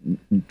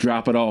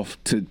drop it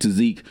off to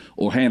Zeke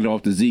or hand it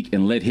off to Zeke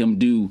and let him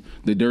do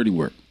the dirty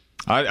work.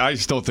 I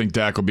still think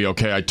Dak will be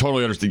okay. I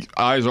totally understand.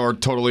 Eyes are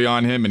totally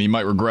on him, and he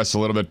might regress a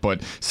little bit,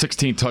 but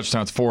 16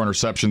 touchdowns, 4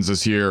 interceptions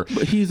this year.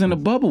 But he's in a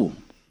bubble.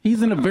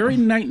 He's in a very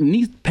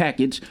neat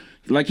package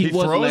like he was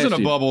last year. He throws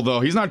in a bubble, though.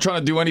 He's not trying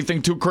to do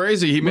anything too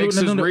crazy. He makes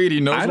his read.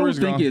 He knows where he's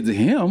going. I don't think it's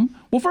him.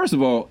 Well, first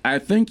of all, I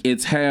think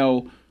it's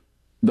how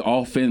the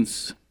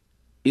offense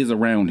is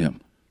around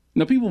him.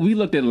 Now, we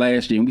looked at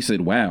last year and we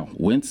said, wow,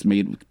 Wentz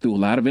threw a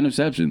lot of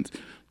interceptions.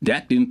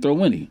 Dak didn't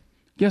throw any.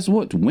 Guess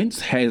what?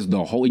 Wentz has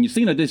the whole, and you've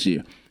seen it this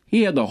year,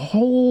 he had the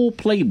whole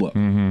playbook.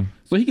 Mm-hmm.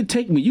 So he could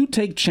when you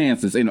take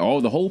chances and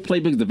all the whole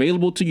playbook is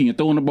available to you and you're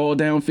throwing the ball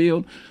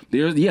downfield,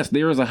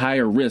 there is a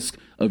higher risk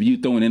of you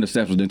throwing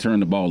interceptions than turning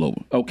the ball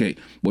over. Okay,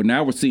 but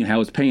now we're seeing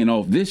how it's paying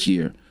off this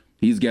year.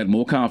 He's got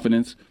more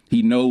confidence.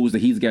 He knows that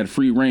he's got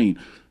free reign.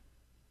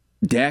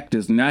 Dak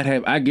does not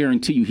have, I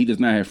guarantee you, he does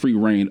not have free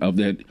reign of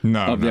that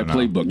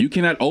playbook. You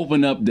cannot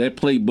open up that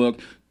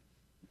playbook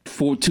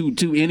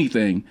to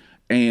anything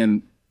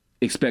and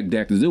expect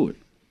Dak to do it.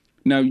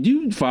 Now,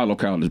 you follow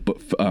college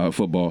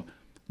football.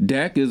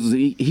 Dak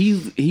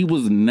he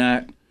was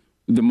not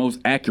the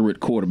most accurate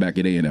quarterback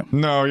at A&M.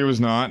 No, he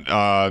was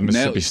not.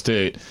 Mississippi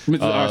State.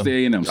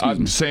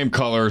 A&M. Same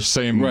color,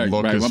 same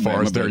look as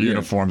far as their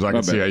uniforms. I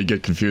can see how you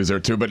get confused there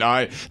too. But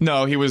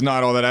he was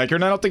not all that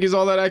accurate. And I don't think he's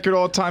all that accurate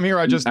all the time here.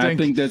 I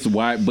think that's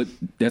why. But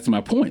that's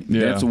my point.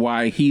 Yeah. That's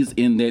why he's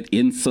in that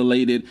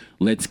insulated.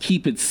 Let's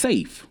keep it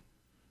safe.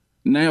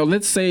 Now,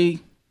 let's say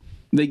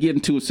they get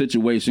into a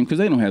situation because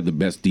they don't have the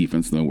best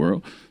defense in the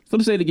world. So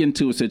let's say they get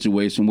into a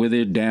situation where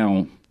they're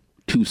down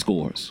 2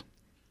 scores.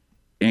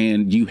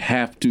 And you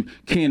have to,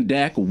 can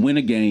Dak win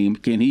a game?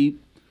 Can he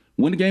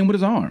win a game with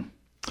his arm?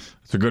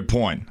 That's a good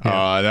point.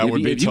 Yeah. That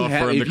would be tough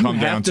for him to come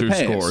down 2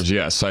 scores.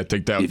 Yes, I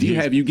think that would be.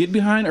 If you get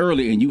behind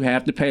early and you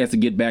have to pass to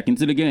get back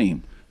into the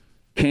game,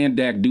 can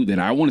Dak do that?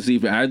 I want to see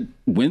if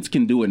Wentz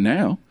can do it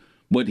now.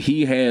 But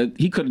he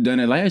could have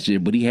done it last year,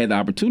 but he had the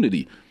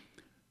opportunity.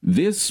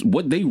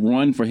 What they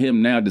run for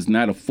him now does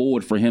not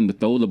afford for him to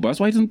throw the ball. That's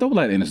why he doesn't throw a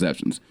lot of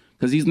interceptions,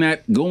 because he's not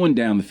going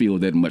down the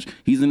field that much.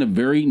 He's in a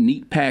very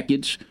neat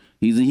package.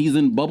 He's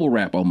in bubble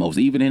wrap almost,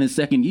 even in his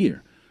second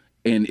year.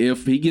 And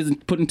if he gets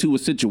put into a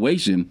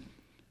situation,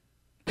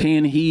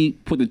 can he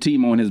put the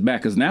team on his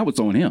back? Because now it's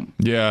on him.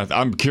 Yeah,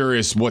 I'm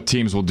curious what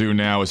teams will do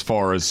now as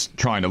far as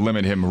trying to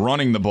limit him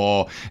running the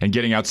ball and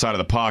getting outside of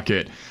the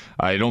pocket.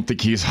 I don't think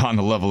he's on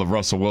the level of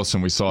Russell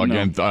Wilson we saw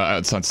again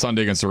on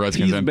Sunday against the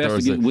Redskins and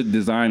Thursday. With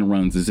design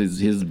runs is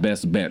his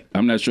best bet.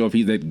 I'm not sure if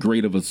he's that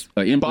great of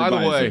a improviser. By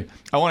the way,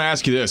 I want to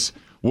ask you this.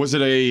 Was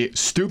it a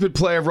stupid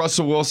play of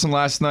Russell Wilson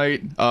last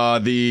night?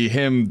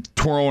 Him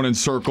twirling in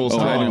circles?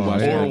 I didn't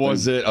watch or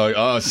was it?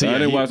 I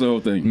didn't watch the whole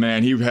thing.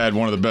 Man, he had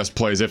one of the best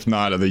plays, if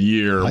not of the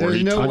year. I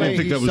didn't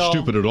think that was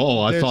stupid at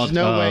all. I thought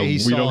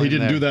he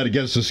didn't do that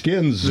against the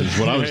Skins, is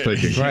what I was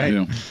thinking. Right.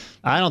 Yeah.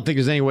 I don't think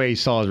there's any way he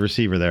saw his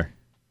receiver there.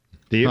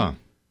 Do you? Huh.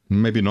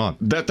 Maybe not.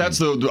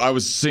 I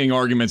was seeing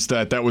arguments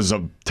that was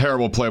a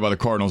terrible play by the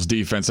Cardinals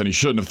defense, and he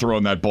shouldn't have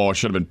thrown that ball.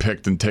 Should have been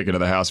picked and taken to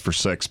the house for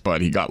 6, but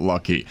he got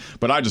lucky.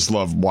 But I just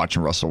love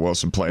watching Russell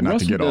Wilson play,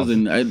 not to get off.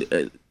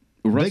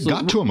 They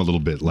got to him a little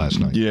bit last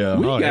night. Yeah,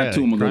 we got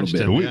to him a little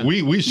bit.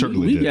 We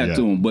certainly did. We got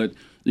to him, but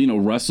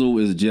Russell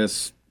is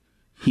just,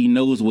 he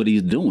knows what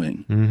he's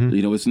doing.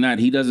 Mm-hmm. It's not,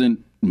 he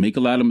doesn't make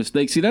a lot of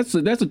mistakes. See, that's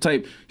the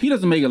type, he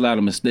doesn't make a lot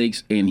of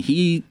mistakes, and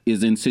he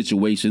is in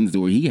situations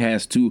where he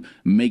has to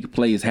make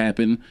plays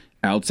happen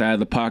outside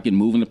the pocket,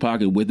 moving the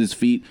pocket with his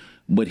feet,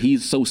 but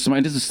he's so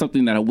smart. This is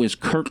something that I wish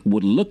Kirk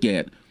would look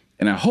at,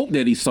 and I hope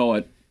that he saw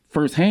it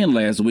firsthand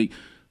last week.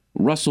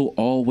 Russell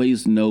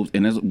always knows,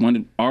 and that's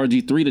wanted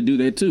RG3 to do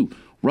that too.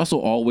 Russell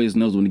always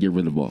knows when to get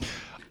rid of the ball.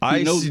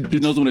 He knows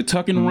when to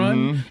tuck and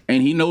run,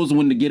 and he knows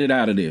when to get it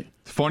out of there.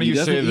 Funny you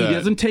say that. He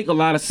doesn't take a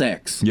lot of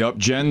sacks. Yep.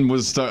 Jen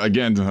was,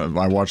 again,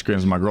 I watch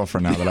games with my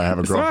girlfriend now that I have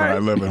a girlfriend. Right. I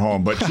live at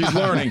home. But she's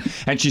learning.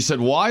 And she said,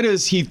 why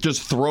does he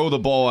just throw the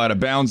ball out of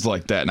bounds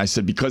like that? And I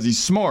said, because he's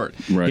smart.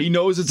 Right. He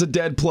knows it's a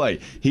dead play.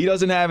 He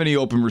doesn't have any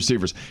open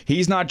receivers.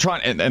 He's not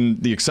trying,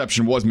 and the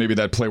exception was maybe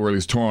that play where he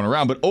was twirling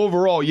around. But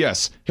overall,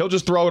 yes, he'll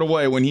just throw it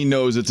away when he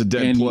knows it's a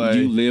dead play.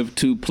 And you live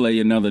to play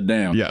another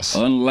down. Yes.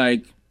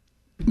 Unlike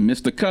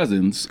Mr.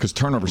 Cousins, because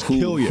turnovers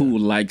kill you, who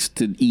likes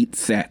to eat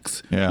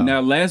sacks. Yeah.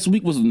 Now, last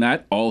week was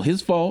not all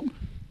his fault,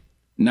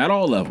 not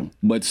all of them,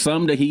 but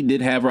some that he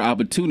did have an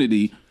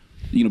opportunity,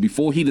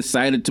 before he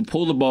decided to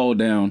pull the ball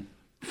down,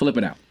 flip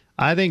it out.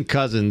 I think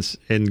Cousins,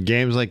 in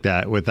games like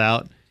that,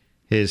 without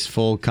his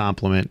full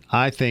complement,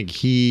 I think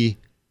he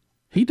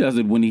He does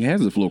it when he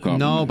has a floor compliment.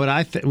 No, but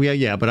I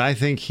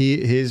think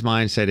his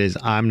mindset is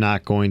I'm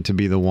not going to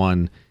be the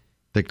one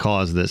that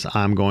caused this.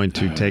 I'm going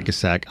to take a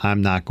sack.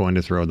 I'm not going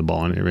to throw the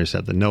ball and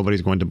intercept it.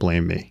 Nobody's going to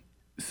blame me.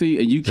 See,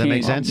 and you Does that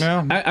make sense?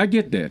 I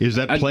get that. Is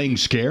that playing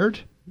scared?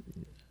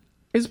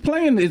 It's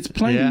playing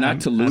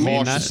not to lose.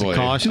 Cautiously.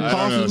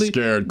 Cautiously.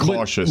 Scared,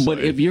 cautiously. But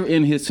if you're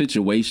in his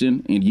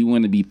situation and you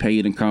want to be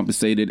paid and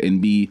compensated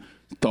and be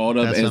thought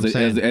of as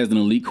an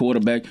elite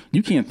quarterback,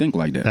 you can't think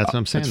like that. That's what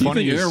I'm saying. You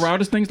think Aaron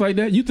Rodgers thinks like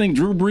that? You think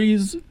Drew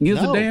Brees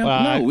gives a damn?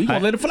 No, we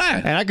gonna let it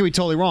fly. And I could be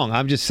totally wrong.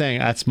 I'm just saying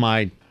that's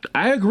my.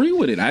 I agree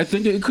with it. I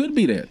think it could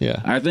be that.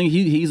 Yeah. I think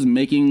he's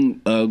making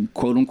a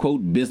quote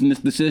unquote business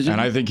decision. And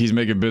I think he's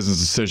making business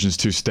decisions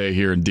to stay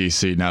here in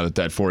D.C. now that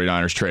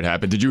 49ers trade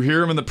happened. Did you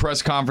hear him in the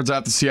press conference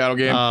at the Seattle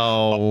game?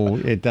 Oh,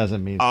 it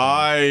doesn't mean.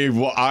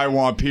 I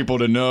want people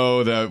to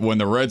know that when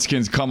the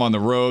Redskins come on the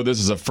road, this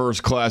is a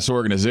first-class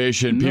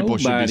organization. People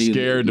should be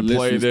scared to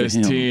play this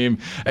team.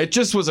 It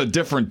just was a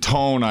different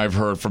tone I've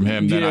heard from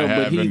him than I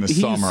have in the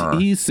summer.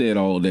 He said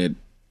all that.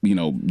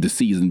 The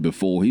season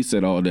before, he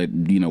said all that,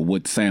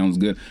 what sounds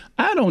good.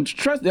 I don't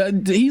trust.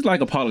 He's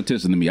like a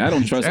politician to me. I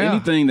don't trust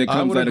anything that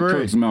comes out of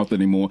Kirk's mouth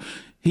anymore.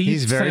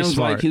 He's very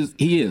smart.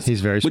 He is.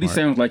 He's very smart. But he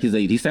sounds like his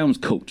age. He sounds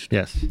coached.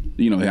 Yes.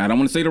 I don't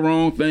want to say the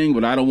wrong thing,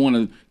 but I don't want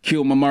to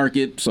kill my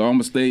market, so I'm going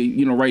to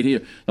stay, right here.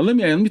 Now, let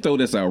me throw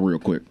this out real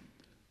quick.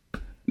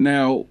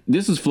 Now,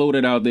 this is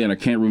floated out there, and I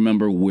can't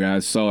remember where I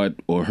saw it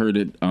or heard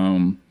it,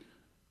 that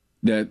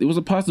it was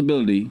a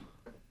possibility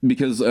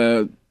because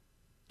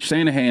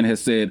Shanahan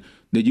has said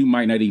that you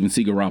might not even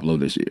see Garoppolo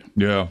this year.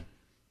 Yeah.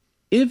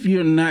 If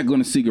you're not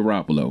going to see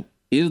Garoppolo,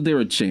 is there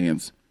a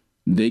chance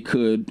they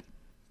could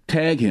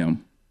tag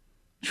him,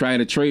 try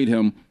to trade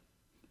him,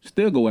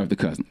 still go after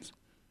Cousins?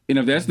 And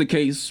if that's the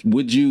case,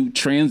 would you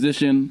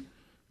transition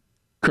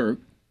Kirk?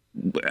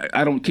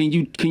 Can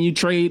you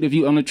trade if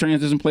you on a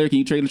transition player? Can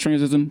you trade a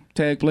transition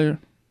tag player?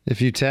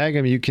 If you tag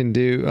him, you can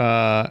do.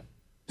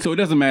 So it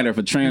doesn't matter if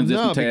a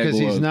transition tag. No, because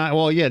he's not.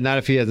 Well, yeah, not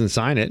if he hasn't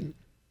signed it.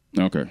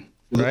 Okay.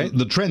 Right.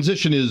 The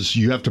transition is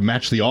you have to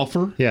match the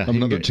offer of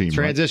another team.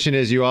 Transition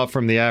is you offer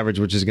him the average,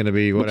 which is going to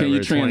be whatever. Can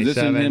you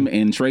transition 27. him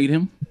and trade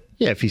him?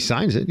 Yeah, if he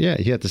signs it, you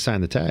have to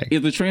sign the tag.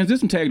 Is the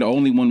transition tag the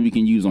only one we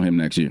can use on him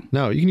next year?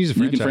 No, you can use a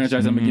franchise. You can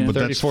franchise him again. But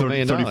that's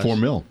 $34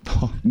 million.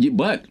 Yeah,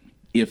 but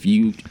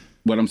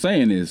what I'm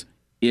saying is,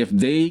 if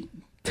they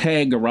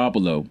tag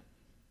Garoppolo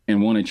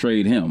and want to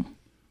trade him,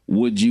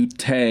 would you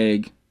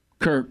tag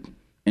Kirk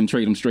and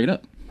trade him straight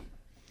up?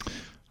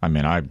 I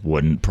mean, I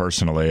wouldn't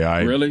personally.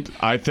 Really?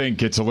 I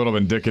think it's a little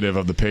indicative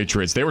of the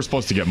Patriots. They were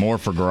supposed to get more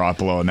for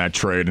Garoppolo in that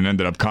trade and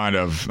ended up kind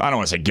of, I don't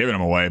want to say giving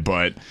him away,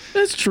 but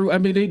that's true. I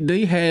mean,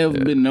 they have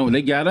been known.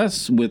 They got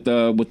us with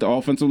the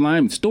offensive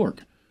line,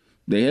 Stork.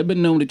 They have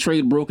been known to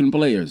trade broken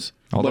players.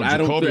 Although but I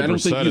don't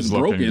think he's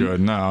broken.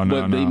 Good. No.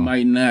 They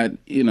might not.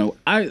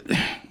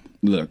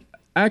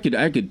 I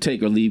could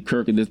take or leave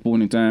Kirk at this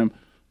point in time.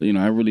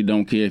 I really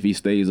don't care if he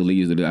stays or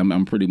leaves.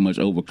 I'm pretty much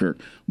over Kirk.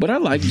 But I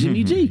like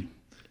Jimmy G.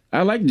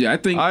 I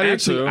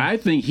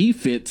think he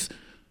fits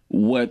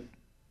what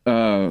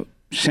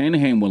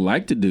Shanahan would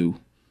like to do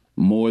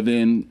more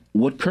than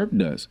what Kirk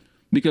does.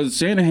 Because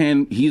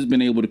Shanahan, he's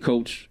been able to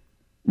coach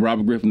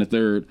Robert Griffin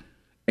III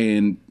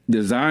and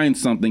design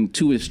something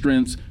to his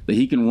strengths that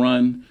he can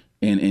run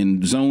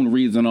and zone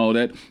reads and all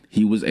that.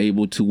 He was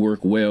able to work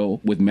well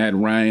with Matt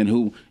Ryan,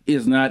 who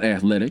is not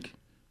athletic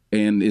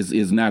and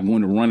is not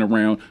going to run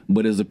around,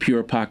 but is a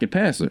pure pocket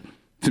passer.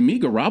 To me,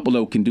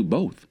 Garoppolo can do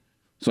both.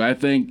 So I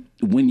think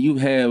when you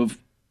have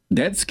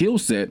that skill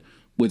set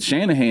with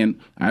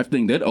Shanahan, I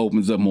think that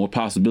opens up more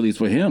possibilities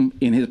for him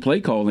in his play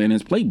call and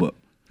his playbook.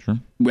 Sure.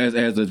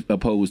 As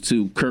opposed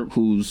to Kirk,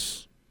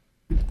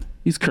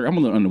 he's Kirk. I'm a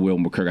little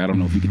underwhelmed with Kirk. I don't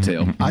know if you can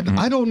tell.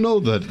 I don't know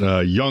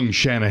that young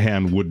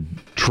Shanahan would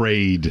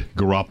trade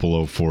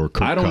Garoppolo for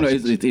Kirk I don't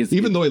Cousins. know.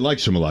 Even though he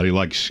likes him a lot, he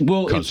likes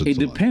Cousins it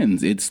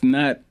depends. It's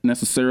not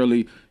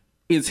necessarily.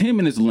 It's him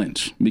and his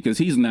Lynch because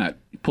he's not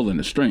pulling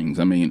the strings.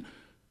 I mean,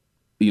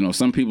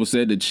 some people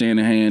said that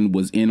Shanahan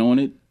was in on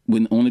it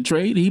on the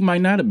trade. He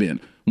might not have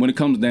been. When it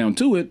comes down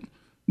to it,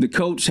 the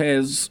coach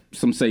has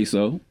some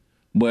say-so,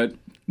 but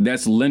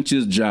that's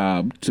Lynch's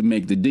job to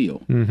make the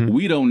deal. Mm-hmm.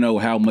 We don't know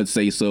how much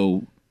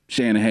say-so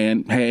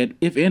Shanahan had,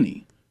 if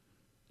any.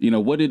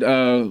 What did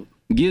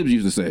Gibbs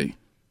used to say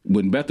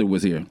when Bethel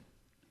was here?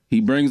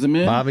 He brings them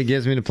in. Bobby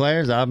gives me the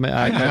players. I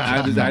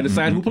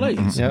decide who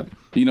plays. Yep.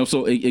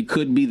 So it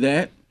could be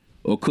that.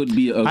 Or could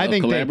be a I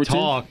think collaborative. They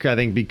talk. I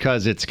think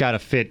because it's got to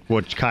fit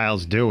what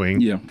Kyle's doing.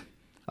 Yeah,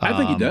 I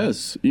think he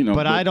does.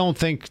 But I don't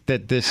think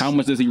that this. How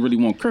much does he really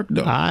want Kirk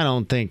though? I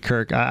don't think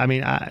Kirk. I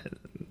mean,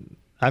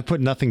 I've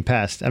put nothing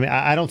past. I mean,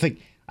 I don't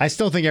think. I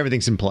still think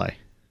everything's in play.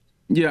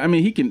 Yeah, I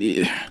mean, he can.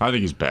 I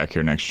think he's back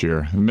here next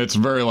year. It's a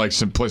very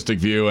simplistic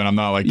view, and I'm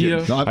not like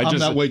Yeah. No, I'm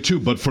that way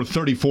too, but for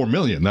 $34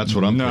 million, that's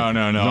what I'm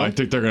thinking. No. I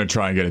think they're going to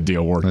try and get a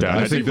deal worked out.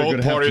 I think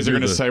both parties are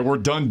going to say, we're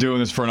done doing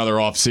this for another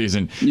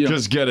offseason. Yeah.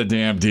 Just get a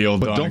damn deal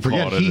done. But don't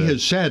forget, he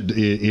has said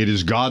it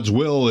is God's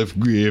will.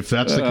 If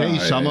that's the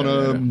case, I'm going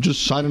to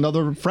just sign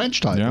another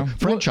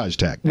franchise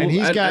tag. And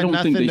he's got I don't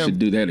nothing think they should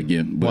do that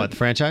again. But what,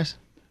 franchise?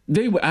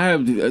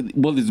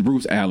 It's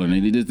Bruce Allen,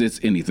 and it's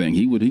anything.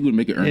 He would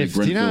make an Ernie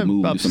Grunfeld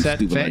move or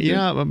something stupid like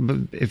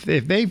that.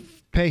 If they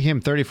pay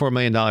him $34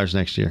 million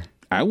next year,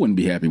 I wouldn't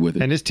be happy with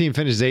it. And this team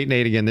finishes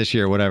 8-8 again this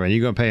year, or whatever, and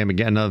you're going to pay him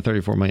again another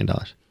 $34 million.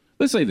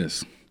 Let's say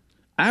this: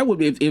 I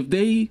would if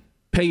they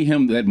pay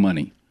him that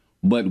money,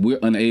 but we're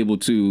unable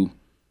to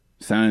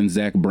sign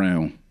Zach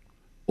Brown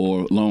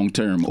or long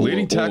term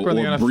leading tackler in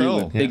the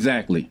NFL,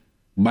 exactly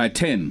by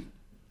 10.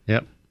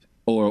 Yep.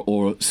 Or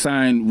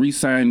re-sign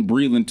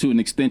Breland to an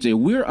extension. If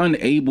we're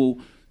unable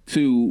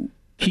to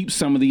keep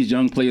some of these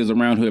young players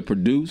around who have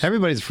produced.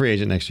 Everybody's a free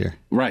agent next year.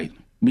 Right.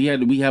 We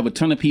have a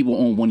ton of people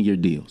on one-year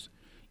deals.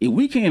 If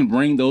we can't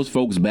bring those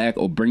folks back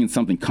or bring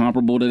something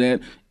comparable to that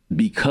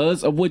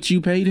because of what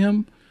you paid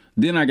him,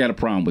 then I got a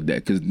problem with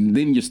that, because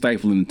then you're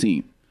stifling the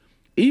team.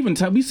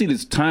 We see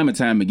this time and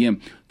time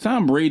again.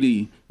 Tom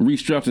Brady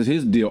restructures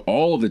his deal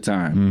all the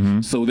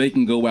time so they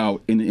can go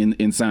out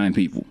and sign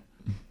people.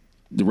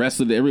 The rest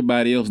of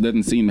everybody else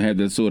doesn't seem to have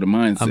that sort of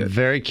mindset. I'm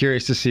very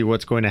curious to see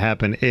what's going to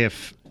happen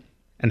if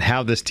and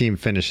how this team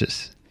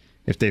finishes.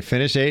 If they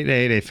finish 8-8,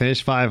 they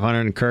finish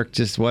 500, and Kirk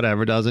just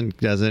whatever doesn't.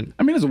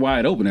 I mean, it's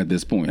wide open at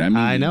this point.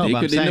 I know, they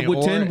but could end up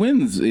with 10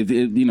 wins if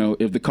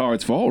the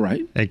cards fall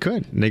right. They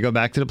could. And they go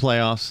back to the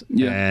playoffs.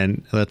 Yeah.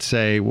 And let's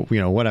say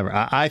whatever.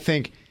 I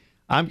think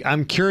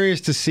I'm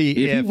curious to see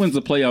if he wins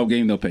the playoff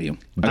game, they'll pay him.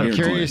 I'm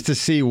curious to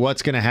see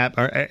what's going to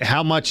happen, or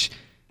how much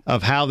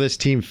of how this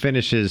team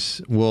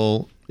finishes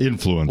will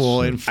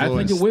influence. I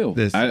think it will.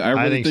 I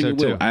really think it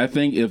will. I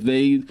think if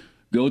they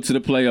go to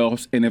the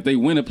playoffs, and if they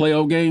win a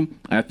playoff game,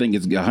 I think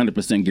it's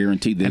 100%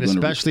 guaranteed they're going to.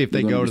 Especially if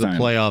they go to the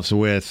playoffs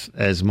with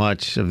as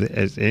much of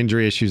as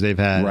injury issues they've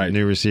had,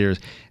 new receivers.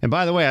 And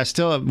by the way, I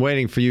still am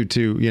waiting for you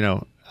to,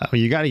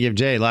 you got to give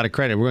Jay a lot of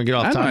We're going to get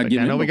off topic.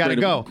 I know we got to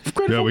go.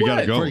 We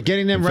got to go. We're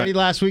getting them ready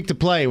last week to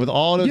play with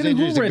all those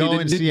injuries to go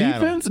in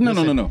Seattle. Defense?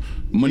 No.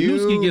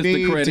 Manusky gets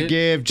the credit. To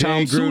give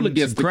Jay Gruden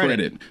gets the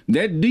credit.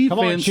 That defense. Come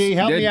on, Chi,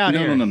 help me out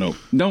here. No.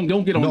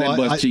 Don't get on that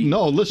bus, Chi.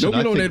 No, listen.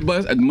 Don't get on that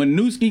bus.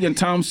 Manusky and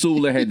Tom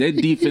Sula had that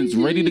defense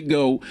ready to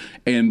go,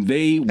 and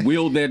they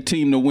willed that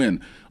team to win.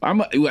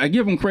 I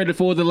give them credit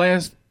for the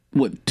last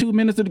 2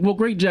 minutes. Well,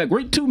 great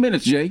 2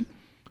 minutes, Jay.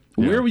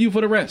 Where were you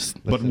for the rest?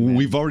 But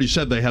we've already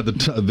said they had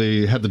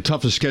the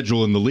toughest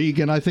schedule in the league,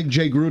 and I think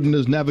Jay Gruden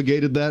has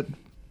navigated that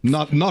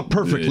not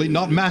perfectly,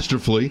 not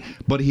masterfully,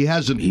 but he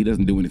hasn't. He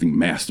doesn't do anything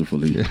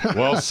masterfully.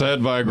 Well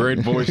said by a great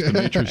voice,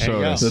 Dimitri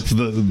Sotis. That's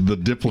the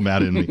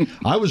diplomat in me.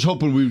 I was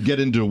hoping we would get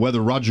into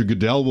whether Roger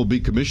Goodell will be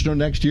commissioner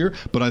next year,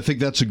 but I think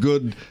that's a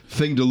good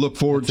thing to look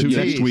forward to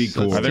next week.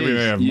 I think we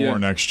may have more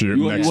next year.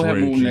 We'll have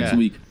more next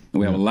week.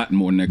 We have a lot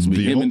more next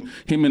week.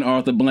 Him and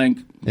Arthur Blank.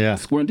 Yeah.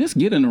 Just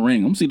get in the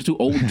ring. I'm see the two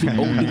old dudes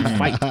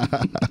fight.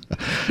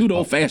 Do the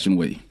old-fashioned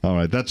way. All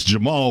right, that's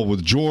Jamal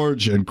with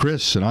George and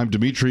Chris, and I'm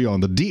Dimitri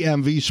on the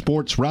DMV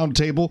Sports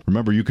Roundtable.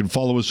 Remember, you can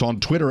follow us on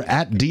Twitter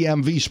at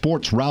DMV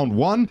Sports Round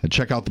 1 and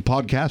check out the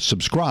podcast.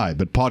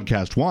 Subscribe at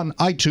Podcast One,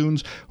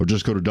 iTunes, or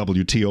just go to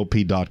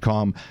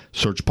WTOP.com,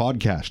 search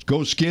podcast.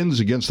 Go Skins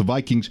against the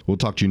Vikings. We'll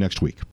talk to you next week.